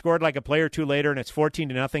recovered it, scored like a play or two later, and it's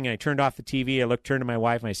 14-0, and I turned off the TV. I turned to my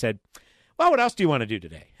wife, and I said, well, what else do you want to do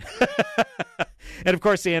today? And, of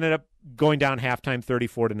course, they ended up going down halftime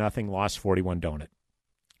 34-0, lost 41 donut.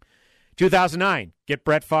 2009, get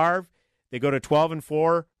Brett Favre. They go to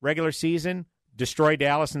 12-4 regular season, destroy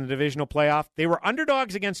Dallas in the divisional playoff. They were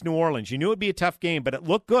underdogs against New Orleans. You knew it would be a tough game, but it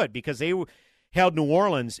looked good because they held New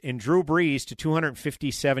Orleans and Drew Brees to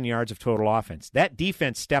 257 yards of total offense. That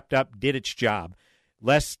defense stepped up, did its job.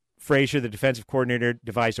 Les Frazier, the defensive coordinator,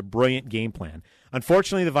 devised a brilliant game plan.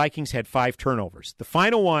 Unfortunately, the Vikings had 5 turnovers. The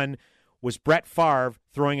final one was Brett Favre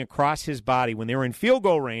throwing across his body when they were in field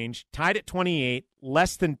goal range, tied at 28,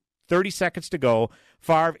 less than 30 seconds to go.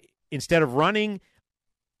 Favre, instead of running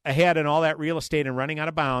ahead in all that real estate and running out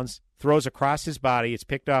of bounds, throws across his body. It's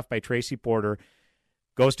picked off by Tracy Porter.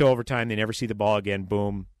 Goes to overtime. They never see the ball again.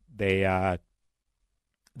 Boom. They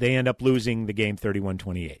end up losing the game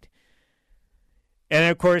 31-28.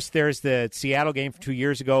 And, of course, there's the Seattle game from 2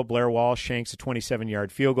 years ago. Blair Walsh shanks a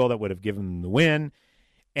 27-yard field goal that would have given them the win.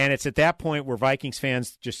 And it's at that point where Vikings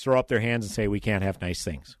fans just throw up their hands and say, we can't have nice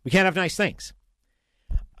things. We can't have nice things.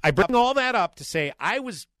 I bring all that up to say I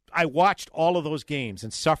watched all of those games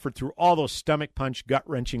and suffered through all those stomach punch,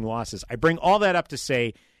 gut-wrenching losses. I bring all that up to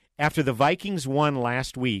say after the Vikings won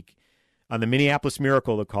last week on the Minneapolis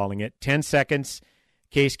Miracle, they're calling it, 10 seconds,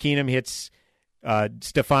 Case Keenum hits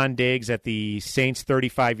Stephon Diggs at the Saints'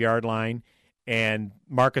 35-yard line, and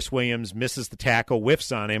Marcus Williams misses the tackle,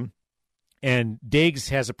 whiffs on him, and Diggs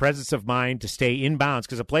has a presence of mind to stay in bounds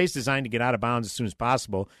because the play is designed to get out of bounds as soon as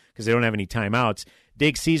possible because they don't have any timeouts.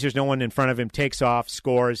 Diggs sees there's no one in front of him, takes off,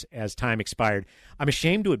 scores as time expired. I'm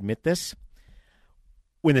ashamed to admit this.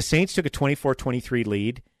 When the Saints took a 24-23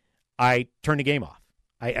 lead, I turned the game off.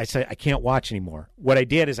 I said, I can't watch anymore. What I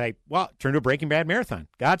did is turned to a Breaking Bad marathon.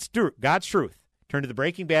 God's truth. turned to the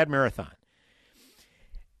Breaking Bad marathon.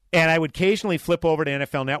 And I would occasionally flip over to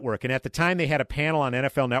NFL Network. And at the time, they had a panel on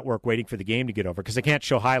NFL Network waiting for the game to get over because they can't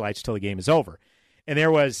show highlights till the game is over. And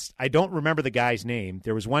there was, I don't remember the guy's name.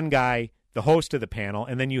 There was one guy, the host of the panel,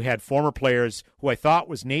 and then you had former players who I thought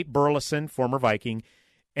was Nate Burleson, former Viking,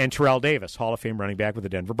 and Terrell Davis, Hall of Fame running back with the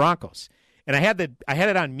Denver Broncos. And I had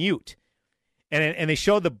it on mute. And they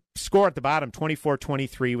showed the score at the bottom,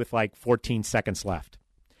 24-23 with like 14 seconds left.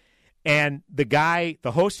 And the guy,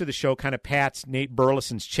 the host of the show, kind of pats Nate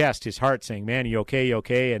Burleson's chest, his heart, saying, "Man, you okay? You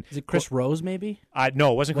okay?" And is it Chris Rose? Maybe.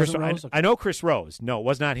 No, it wasn't Chris Rose. I know Chris Rose. No, it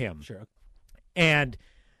was not him. Sure. And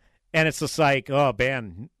it's just like, oh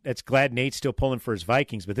man, it's glad Nate's still pulling for his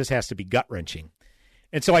Vikings, but this has to be gut wrenching.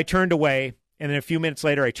 And so I turned away, and then a few minutes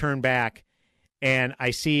later, I turned back, and I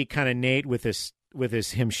see kind of Nate with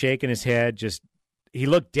him shaking his head. Just he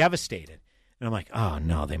looked devastated, and I'm like, oh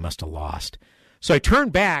no, they must have lost. So I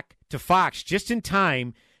turned back to Fox just in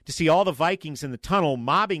time to see all the Vikings in the tunnel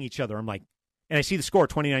mobbing each other. I'm like, and I see the score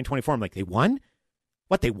 29-24. I'm like, they won?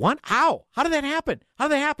 What, they won? How? How did that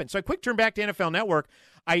happen? So I quick turn back to NFL Network.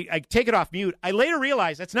 I take it off mute. I later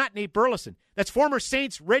realize that's not Nate Burleson. That's former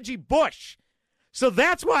Saints Reggie Bush. So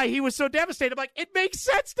that's why he was so devastated. I'm like, it makes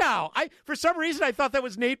sense now. For some reason, I thought that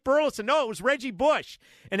was Nate Burleson. No, it was Reggie Bush.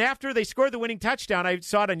 And after they scored the winning touchdown, I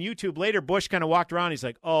saw it on YouTube later. Bush kind of walked around. He's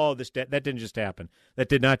like, oh, that didn't just happen. That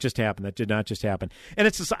did not just happen. That did not just happen. And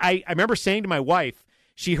it's just, I remember saying to my wife,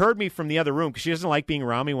 she heard me from the other room because she doesn't like being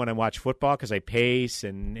around me when I watch football because I pace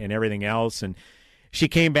and everything else. And she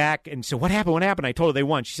came back and said, what happened? What happened? I told her they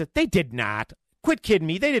won. She said, they did not. Quit kidding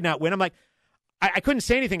me. They did not win. I'm like, I couldn't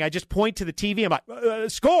say anything. I just point to the TV. I'm like,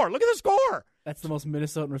 score. Look at the score. That's the most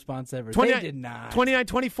Minnesotan response ever. They did not.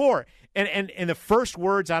 29-24. And the first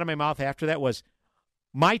words out of my mouth after that was,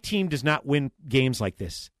 my team does not win games like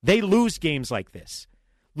this. They lose games like this.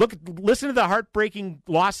 Listen to the heartbreaking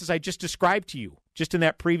losses I just described to you just in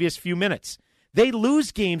that previous few minutes. They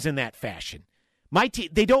lose games in that fashion. My team,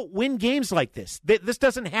 they don't win games like this. This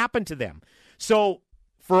doesn't happen to them. So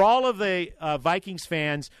for all of the Vikings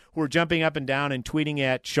fans who are jumping up and down and tweeting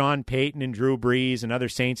at Sean Payton and Drew Brees and other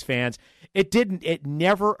Saints fans, it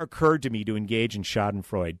never occurred to me to engage in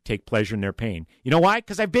schadenfreude, take pleasure in their pain. You know why?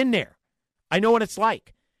 Because I've been there. I know what it's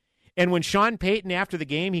like. And when Sean Payton, after the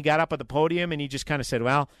game, he got up at the podium and he just kind of said,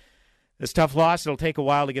 well, this tough loss, it'll take a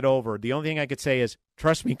while to get over. The only thing I could say is,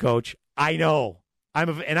 trust me, Coach, I know.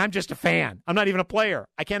 I'm just a fan. I'm not even a player.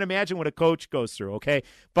 I can't imagine what a coach goes through, okay?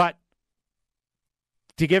 But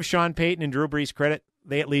to give Sean Payton and Drew Brees credit,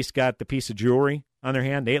 they at least got the piece of jewelry on their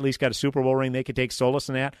hand. They at least got a Super Bowl ring. They could take solace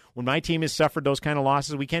in that. When my team has suffered those kind of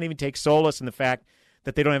losses, we can't even take solace in the fact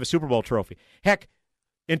that they don't have a Super Bowl trophy. Heck,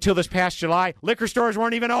 until this past July, liquor stores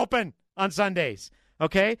weren't even open on Sundays.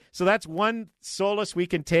 Okay? So that's one solace we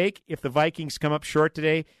can take. If the Vikings come up short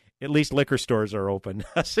today, at least liquor stores are open.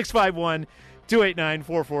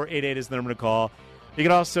 651-289-4488 is the number to call. You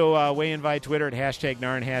can also weigh in via Twitter at hashtag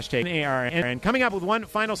NARN, hashtag ARN. And coming up with one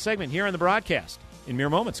final segment here on the broadcast in mere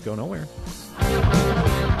moments. Go nowhere.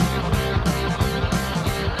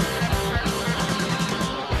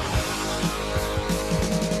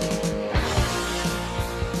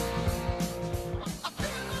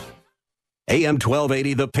 AM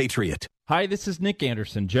 1280, The Patriot. Hi, this is Nick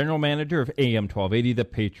Anderson, General Manager of AM 1280, The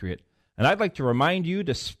Patriot. And I'd like to remind you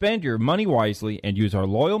to spend your money wisely and use our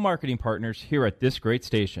loyal marketing partners here at this great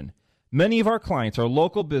station. Many of our clients are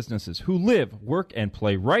local businesses who live, work, and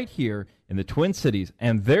play right here in the Twin Cities,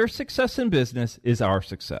 and their success in business is our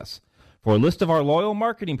success. For a list of our loyal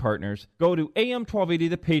marketing partners, go to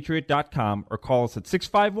am1280thepatriot.com or call us at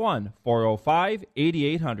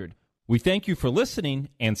 651-405-8800. We thank you for listening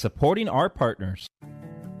and supporting our partners.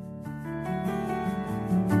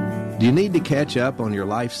 Do you need to catch up on your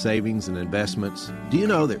life savings and investments? Do you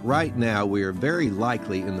know that right now we are very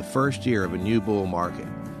likely in the first year of a new bull market?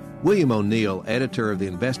 William O'Neill, editor of the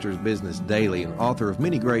Investor's Business Daily and author of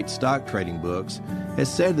many great stock trading books,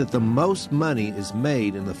 has said that the most money is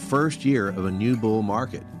made in the first year of a new bull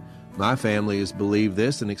market. My family has believed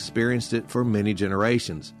this and experienced it for many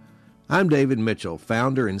generations. I'm David Mitchell,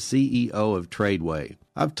 founder and CEO of Tradeway.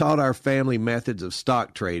 I've taught our family methods of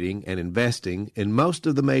stock trading and investing in most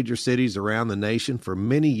of the major cities around the nation for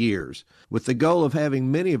many years, with the goal of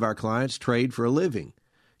having many of our clients trade for a living.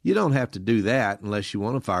 You don't have to do that unless you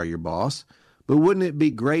want to fire your boss, but wouldn't it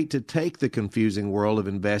be great to take the confusing world of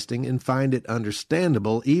investing and find it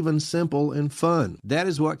understandable, even simple and fun? That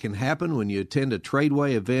is what can happen when you attend a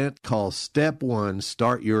Tradeway event called Step 1,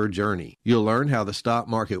 Start Your Journey. You'll learn how the stock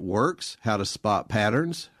market works, how to spot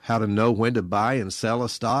patterns, how to know when to buy and sell a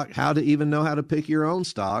stock, how to even know how to pick your own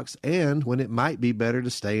stocks, and when it might be better to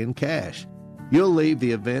stay in cash. You'll leave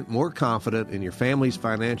the event more confident in your family's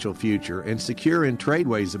financial future and secure in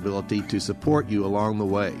Tradeway's ability to support you along the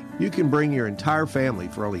way. You can bring your entire family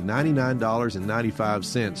for only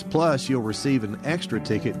 $99.95, plus you'll receive an extra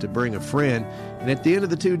ticket to bring a friend, and at the end of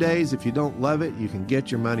the 2 days, if you don't love it, you can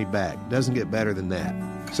get your money back. Doesn't get better than that.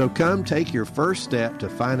 So come take your first step to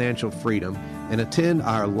financial freedom and attend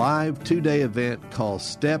our live 2-day event called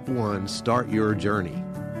Step 1, Start Your Journey.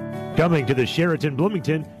 Coming to the Sheraton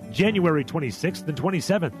Bloomington, January 26th and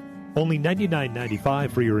 27th. Only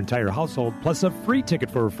 $99.95 for your entire household, plus a free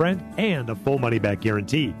ticket for a friend and a full money-back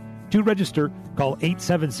guarantee. To register, call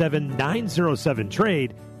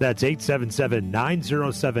 877-907-TRADE. That's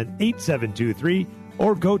 877-907-8723.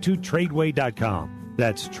 Or go to Tradeway.com.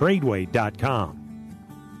 That's Tradeway.com.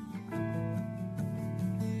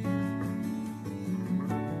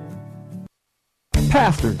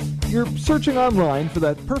 Pastors, you're searching online for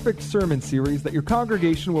that perfect sermon series that your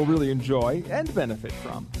congregation will really enjoy and benefit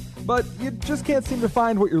from, but you just can't seem to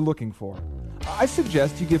find what you're looking for. I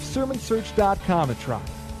suggest you give SermonSearch.com a try.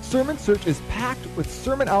 Sermon Search is packed with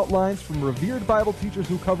sermon outlines from revered Bible teachers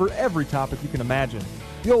who cover every topic you can imagine.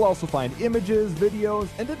 You'll also find images, videos,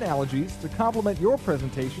 and analogies to complement your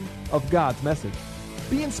presentation of God's message.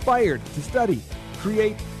 Be inspired to study,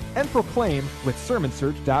 create, and proclaim with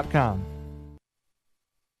SermonSearch.com.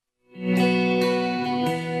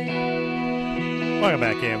 Welcome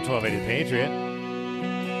back, AM 1280 The Patriot.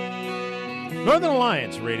 Northern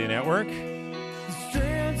Alliance Radio Network.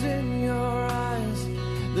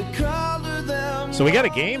 So we got a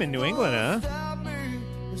game in New England, huh?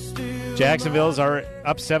 Jacksonville's are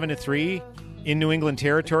up 7-3 in New England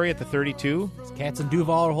territory at the 32. Cats and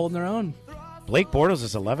Duval are holding their own. Blake Bortles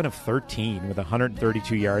is 11 of 13 with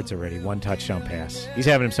 132 yards already, 1 touchdown pass. He's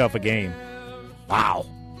having himself a game. Wow.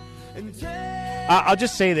 I'll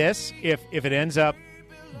just say this. If it ends up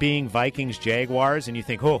being Vikings-Jaguars and you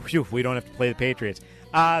think, oh, phew, we don't have to play the Patriots,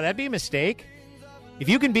 that'd be a mistake. If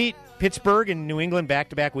you can beat Pittsburgh and New England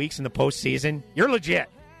back-to-back weeks in the postseason, you're legit.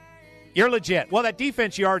 You're legit. Well, that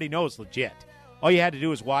defense you already know is legit. All you had to do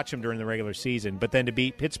was watch them during the regular season. But then to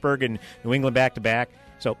beat Pittsburgh and New England back-to-back.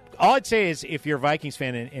 So all I'd say is if you're a Vikings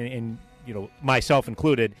fan, and you know, myself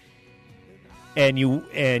included, and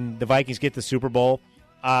the Vikings get the Super Bowl,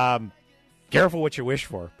 careful what you wish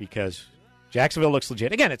for, because Jacksonville looks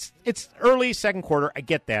legit. Again, it's early second quarter. I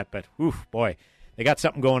get that, but oof, boy, they got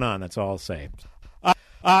something going on. That's all I'll say.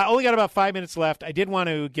 Only got about 5 minutes left. I did want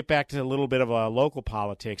to get back to a little bit of local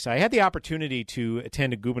politics. I had the opportunity to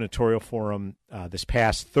attend a gubernatorial forum this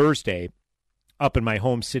past Thursday up in my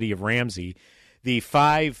home city of Ramsey. The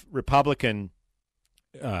 5 Republican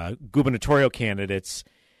gubernatorial candidates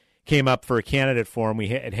came up for a candidate forum.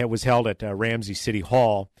 It was held at Ramsey City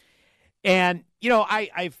Hall. And, you know,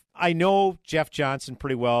 I know Jeff Johnson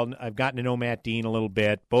pretty well. I've gotten to know Matt Dean a little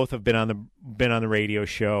bit. Both have been on the radio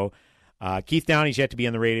show. Keith Downey's yet to be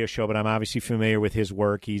on the radio show, but I'm obviously familiar with his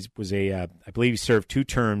work. I believe he served 2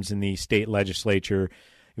 terms in the state legislature.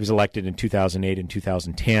 He was elected in 2008 and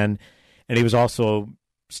 2010. And he was also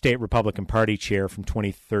state Republican Party chair from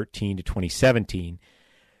 2013 to 2017.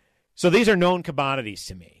 So these are known commodities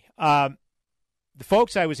to me. The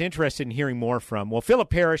folks I was interested in hearing more from, well,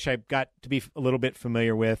 Philip Parrish I've got to be a little bit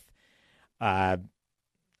familiar with. I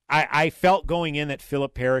felt going in that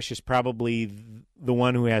Philip Parrish is probably the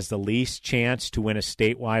one who has the least chance to win a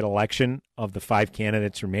statewide election of the 5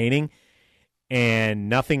 candidates remaining. And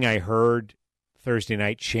nothing I heard Thursday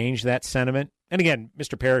night changed that sentiment. And again,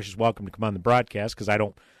 Mr. Parrish is welcome to come on the broadcast because I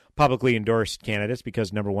don't publicly endorse candidates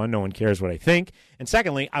because, number one, no one cares what I think. And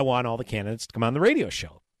secondly, I want all the candidates to come on the radio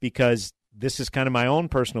show because this is kind of my own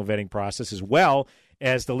personal vetting process as well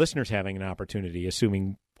as the listeners having an opportunity,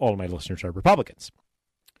 assuming all of my listeners are Republicans.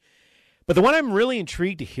 But the one I'm really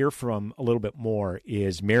intrigued to hear from a little bit more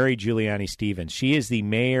is Mary Giuliani Stevens. She is the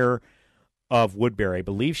mayor of Woodbury. I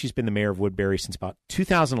believe she's been the mayor of Woodbury since about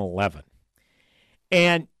 2011.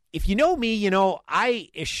 And if you know me, you know I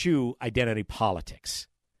eschew identity politics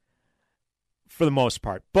for the most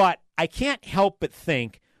part. But I can't help but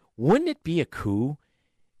think, wouldn't it be a coup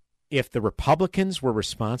if the Republicans were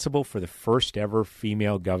responsible for the first ever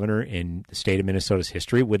female governor in the state of Minnesota's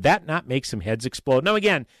history? Would that not make some heads explode? Now,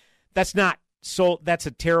 again, that's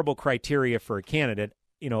a terrible criteria for a candidate.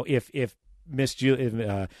 You know, if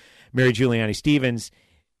Mary Giuliani Stevens,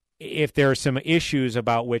 if there are some issues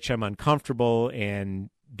about which I'm uncomfortable and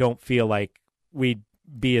don't feel like we'd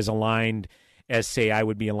be as aligned as, say, I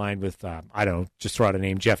would be aligned with, I don't know, just throw out a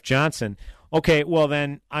name, Jeff Johnson. Okay, well,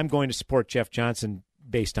 then I'm going to support Jeff Johnson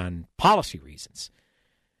based on policy reasons.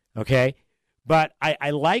 Okay? But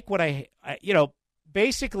I like what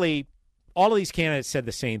basically all of these candidates said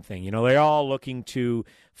the same thing. They're all looking to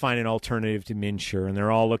find an alternative to MNsure, and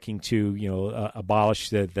they're all looking to, abolish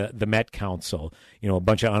the Met Council. A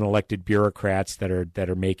bunch of unelected bureaucrats that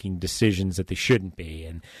are making decisions that they shouldn't be,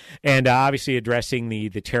 and obviously addressing the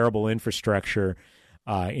terrible infrastructure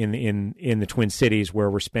in the Twin Cities, where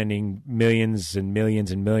we're spending millions and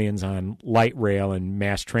millions and millions on light rail and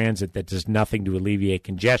mass transit that does nothing to alleviate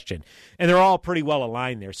congestion. And they're all pretty well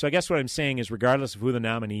aligned there. So I guess what I'm saying is, regardless of who the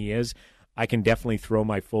nominee is, I can definitely throw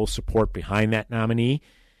my full support behind that nominee,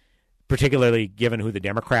 particularly given who the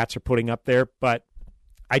Democrats are putting up there. But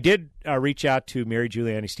I did reach out to Mary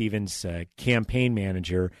Giuliani Stevens' campaign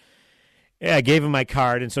manager. I gave him my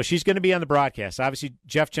card, and so she's going to be on the broadcast. Obviously,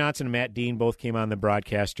 Jeff Johnson and Matt Dean both came on the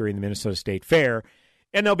broadcast during the Minnesota State Fair,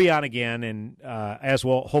 and they'll be on again, and as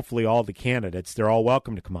well, hopefully all the candidates. They're all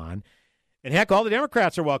welcome to come on. And heck, all the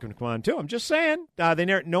Democrats are welcome to come on, too. I'm just saying.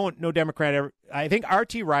 No Democrat ever. I think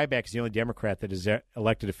R.T. Ryback is the only Democrat that is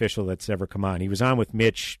elected official that's ever come on. He was on with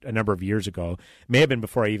Mitch a number of years ago. May have been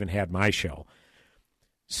before I even had my show.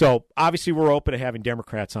 So, obviously, we're open to having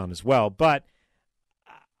Democrats on as well. But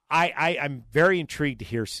I'm very intrigued to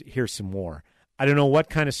hear some more. I don't know what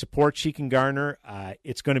kind of support she can garner.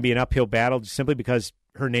 It's going to be an uphill battle simply because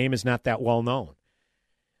her name is not that well known.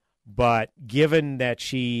 But given that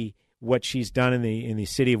what she's done in the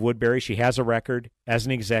city of Woodbury, she has a record as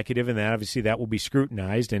an executive, and obviously that will be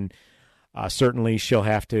scrutinized, and certainly she'll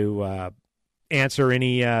have to answer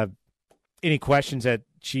any questions that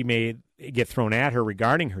she may get thrown at her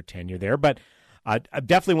regarding her tenure there. But I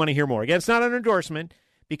definitely want to hear more. Again, it's not an endorsement,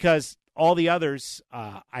 because all the others,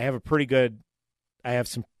 I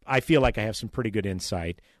feel like I have some pretty good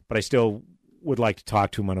insight, but I still would like to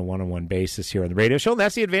talk to them on a one-on-one basis here on the radio show. And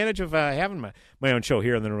that's the advantage of having my own show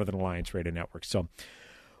here on the Northern Alliance Radio Network. So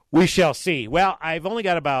we shall see. Well, I've only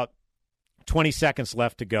got about 20 seconds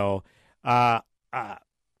left to go.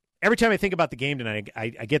 Every time I think about the game tonight, I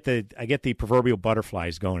get the proverbial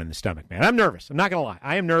butterflies going in the stomach, man. I'm nervous. I'm not going to lie.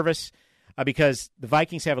 I am nervous because the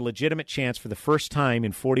Vikings have a legitimate chance for the first time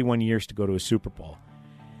in 41 years to go to a Super Bowl.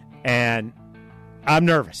 And I'm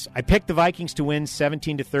nervous. I picked the Vikings to win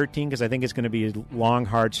 17-13 because I think it's going to be a long,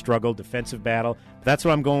 hard struggle, defensive battle. That's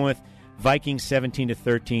what I'm going with. Vikings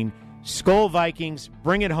 17-13. Skol Vikings,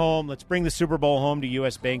 bring it home. Let's bring the Super Bowl home to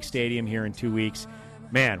U.S. Bank Stadium here in 2 weeks.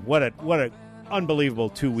 Man, what a unbelievable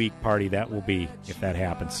 2-week party that will be if that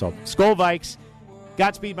happens. So, Skol Vikes.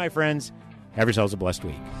 Godspeed, my friends. Have yourselves a blessed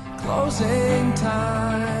week. Closing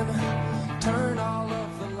time. Turn all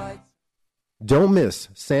of the lights. Don't miss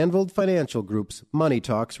Sandvold Financial Group's Money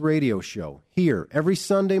Talks radio show, here every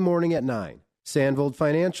Sunday morning at 9. Sandvold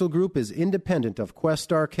Financial Group is independent of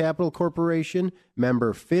Questar Capital Corporation,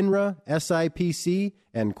 member FINRA, SIPC,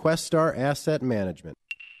 and Questar Asset Management.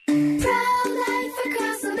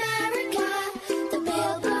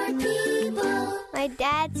 My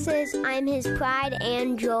dad says I'm his pride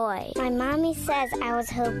and joy. My mommy says I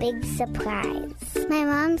was her big surprise. My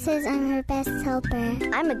mom says I'm her best helper.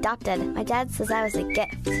 I'm adopted. My dad says I was a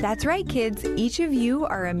gift. That's right, kids. Each of you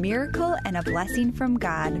are a miracle and a blessing from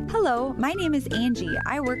God. Hello, my name is Angie.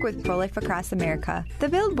 I work with Pro-Life Across America, the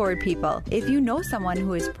Billboard people. If you know someone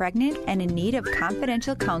who is pregnant and in need of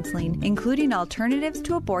confidential counseling, including alternatives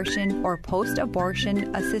to abortion or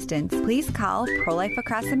post-abortion assistance, please call Pro-Life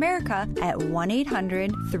Across America at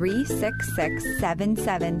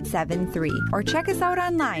 1-800-366-7773 or check us out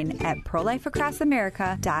online at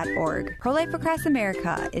prolifeacrossamerica.org. Pro-Life Across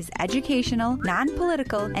America is educational,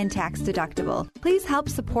 non-political, and tax-deductible. Please help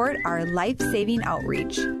support our life-saving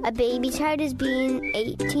outreach. A baby's heart is being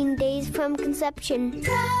 18 days from conception.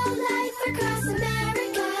 Pro-Life Across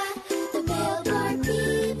America, the Billboard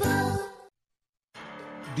people.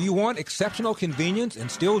 Do you want exceptional convenience and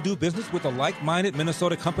still do business with a like-minded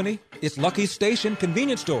Minnesota company? It's Lucky's Station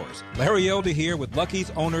Convenience Stores. Larry Elder here with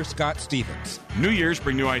Lucky's owner, Scott Stevens. New years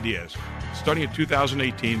bring new ideas. Starting in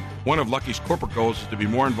 2018, one of Lucky's corporate goals is to be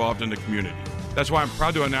more involved in the community. That's why I'm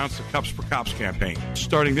proud to announce the Cups for Cops campaign.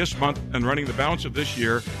 Starting this month and running the balance of this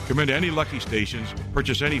year, come into any Lucky stations,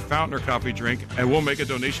 purchase any fountain or coffee drink, and we'll make a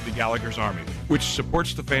donation to Gallagher's Army, which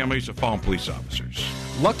supports the families of fallen police officers.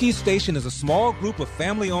 Lucky's Station is a small group of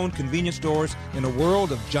family-owned convenience stores in a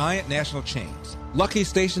world of giant national chains. Lucky's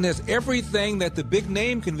Station has everything that the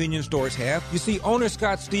big-name convenience stores have. You see, owner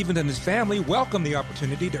Scott Stevens and his family welcome the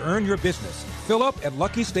opportunity to earn your business. Fill up at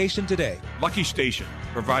Lucky Station today. Lucky Station,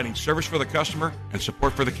 providing service for the customer and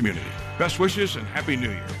support for the community. Best wishes and Happy New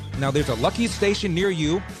Year. Now, there's a Lucky's Station near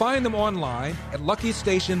you. Find them online at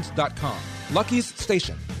luckystations.com. Lucky's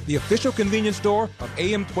Station, the official convenience store of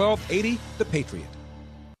AM 1280, The Patriot.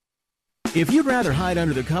 If you'd rather hide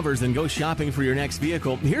under the covers than go shopping for your next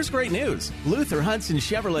vehicle, here's great news. Luther Hudson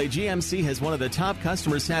Chevrolet GMC has one of the top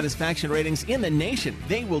customer satisfaction ratings in the nation.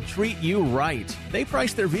 They will treat you right. They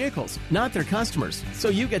price their vehicles, not their customers, so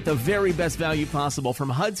you get the very best value possible from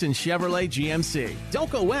Hudson Chevrolet GMC. Don't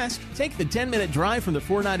go west. Take the 10-minute drive from the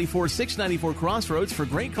 494-694 crossroads for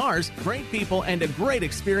great cars, great people, and a great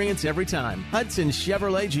experience every time. Hudson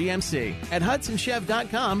Chevrolet GMC. At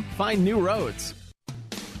HudsonChev.com, find new roads.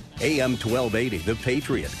 AM 1280, The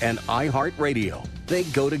Patriot, and iHeartRadio. They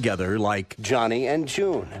go together like Johnny and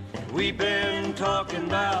June. We've been talking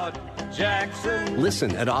about Jackson.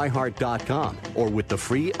 Listen at iHeart.com or with the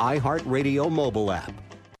free iHeartRadio mobile app.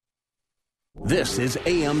 This is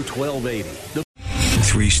AM 1280.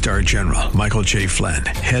 Three-star General Michael J. Flynn,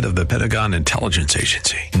 head of the Pentagon Intelligence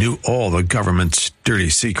Agency, knew all the government's dirty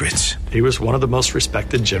secrets. He was one of the most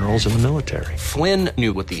respected generals in the military. Flynn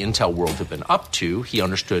knew what the intel world had been up to. He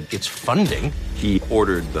understood its funding. He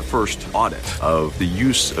ordered the first audit of the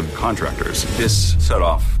use of contractors. This set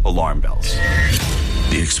off alarm bells.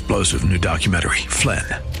 The explosive new documentary, Flynn,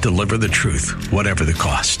 Deliver the Truth, Whatever the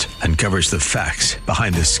Cost, uncovers the facts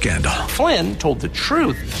behind this scandal. Flynn told the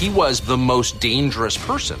truth. He was the most dangerous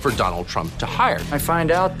person for Donald Trump to hire. I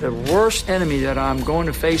find out the worst enemy that I'm going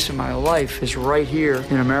to face in my life is right here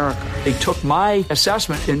in America. They took my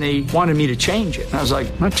assessment and they wanted me to change it. And I was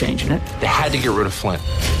like, I'm not changing it. They had to get rid of Flynn.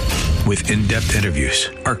 With in-depth interviews,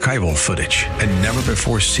 archival footage, and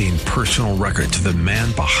never-before-seen personal records of the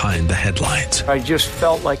man behind the headlines. I just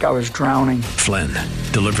felt like I was drowning. Flynn,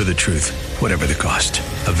 Deliver the Truth, Whatever the Cost.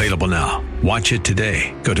 Available now. Watch it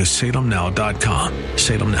today. Go to salemnow.com.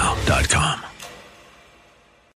 salemnow.com.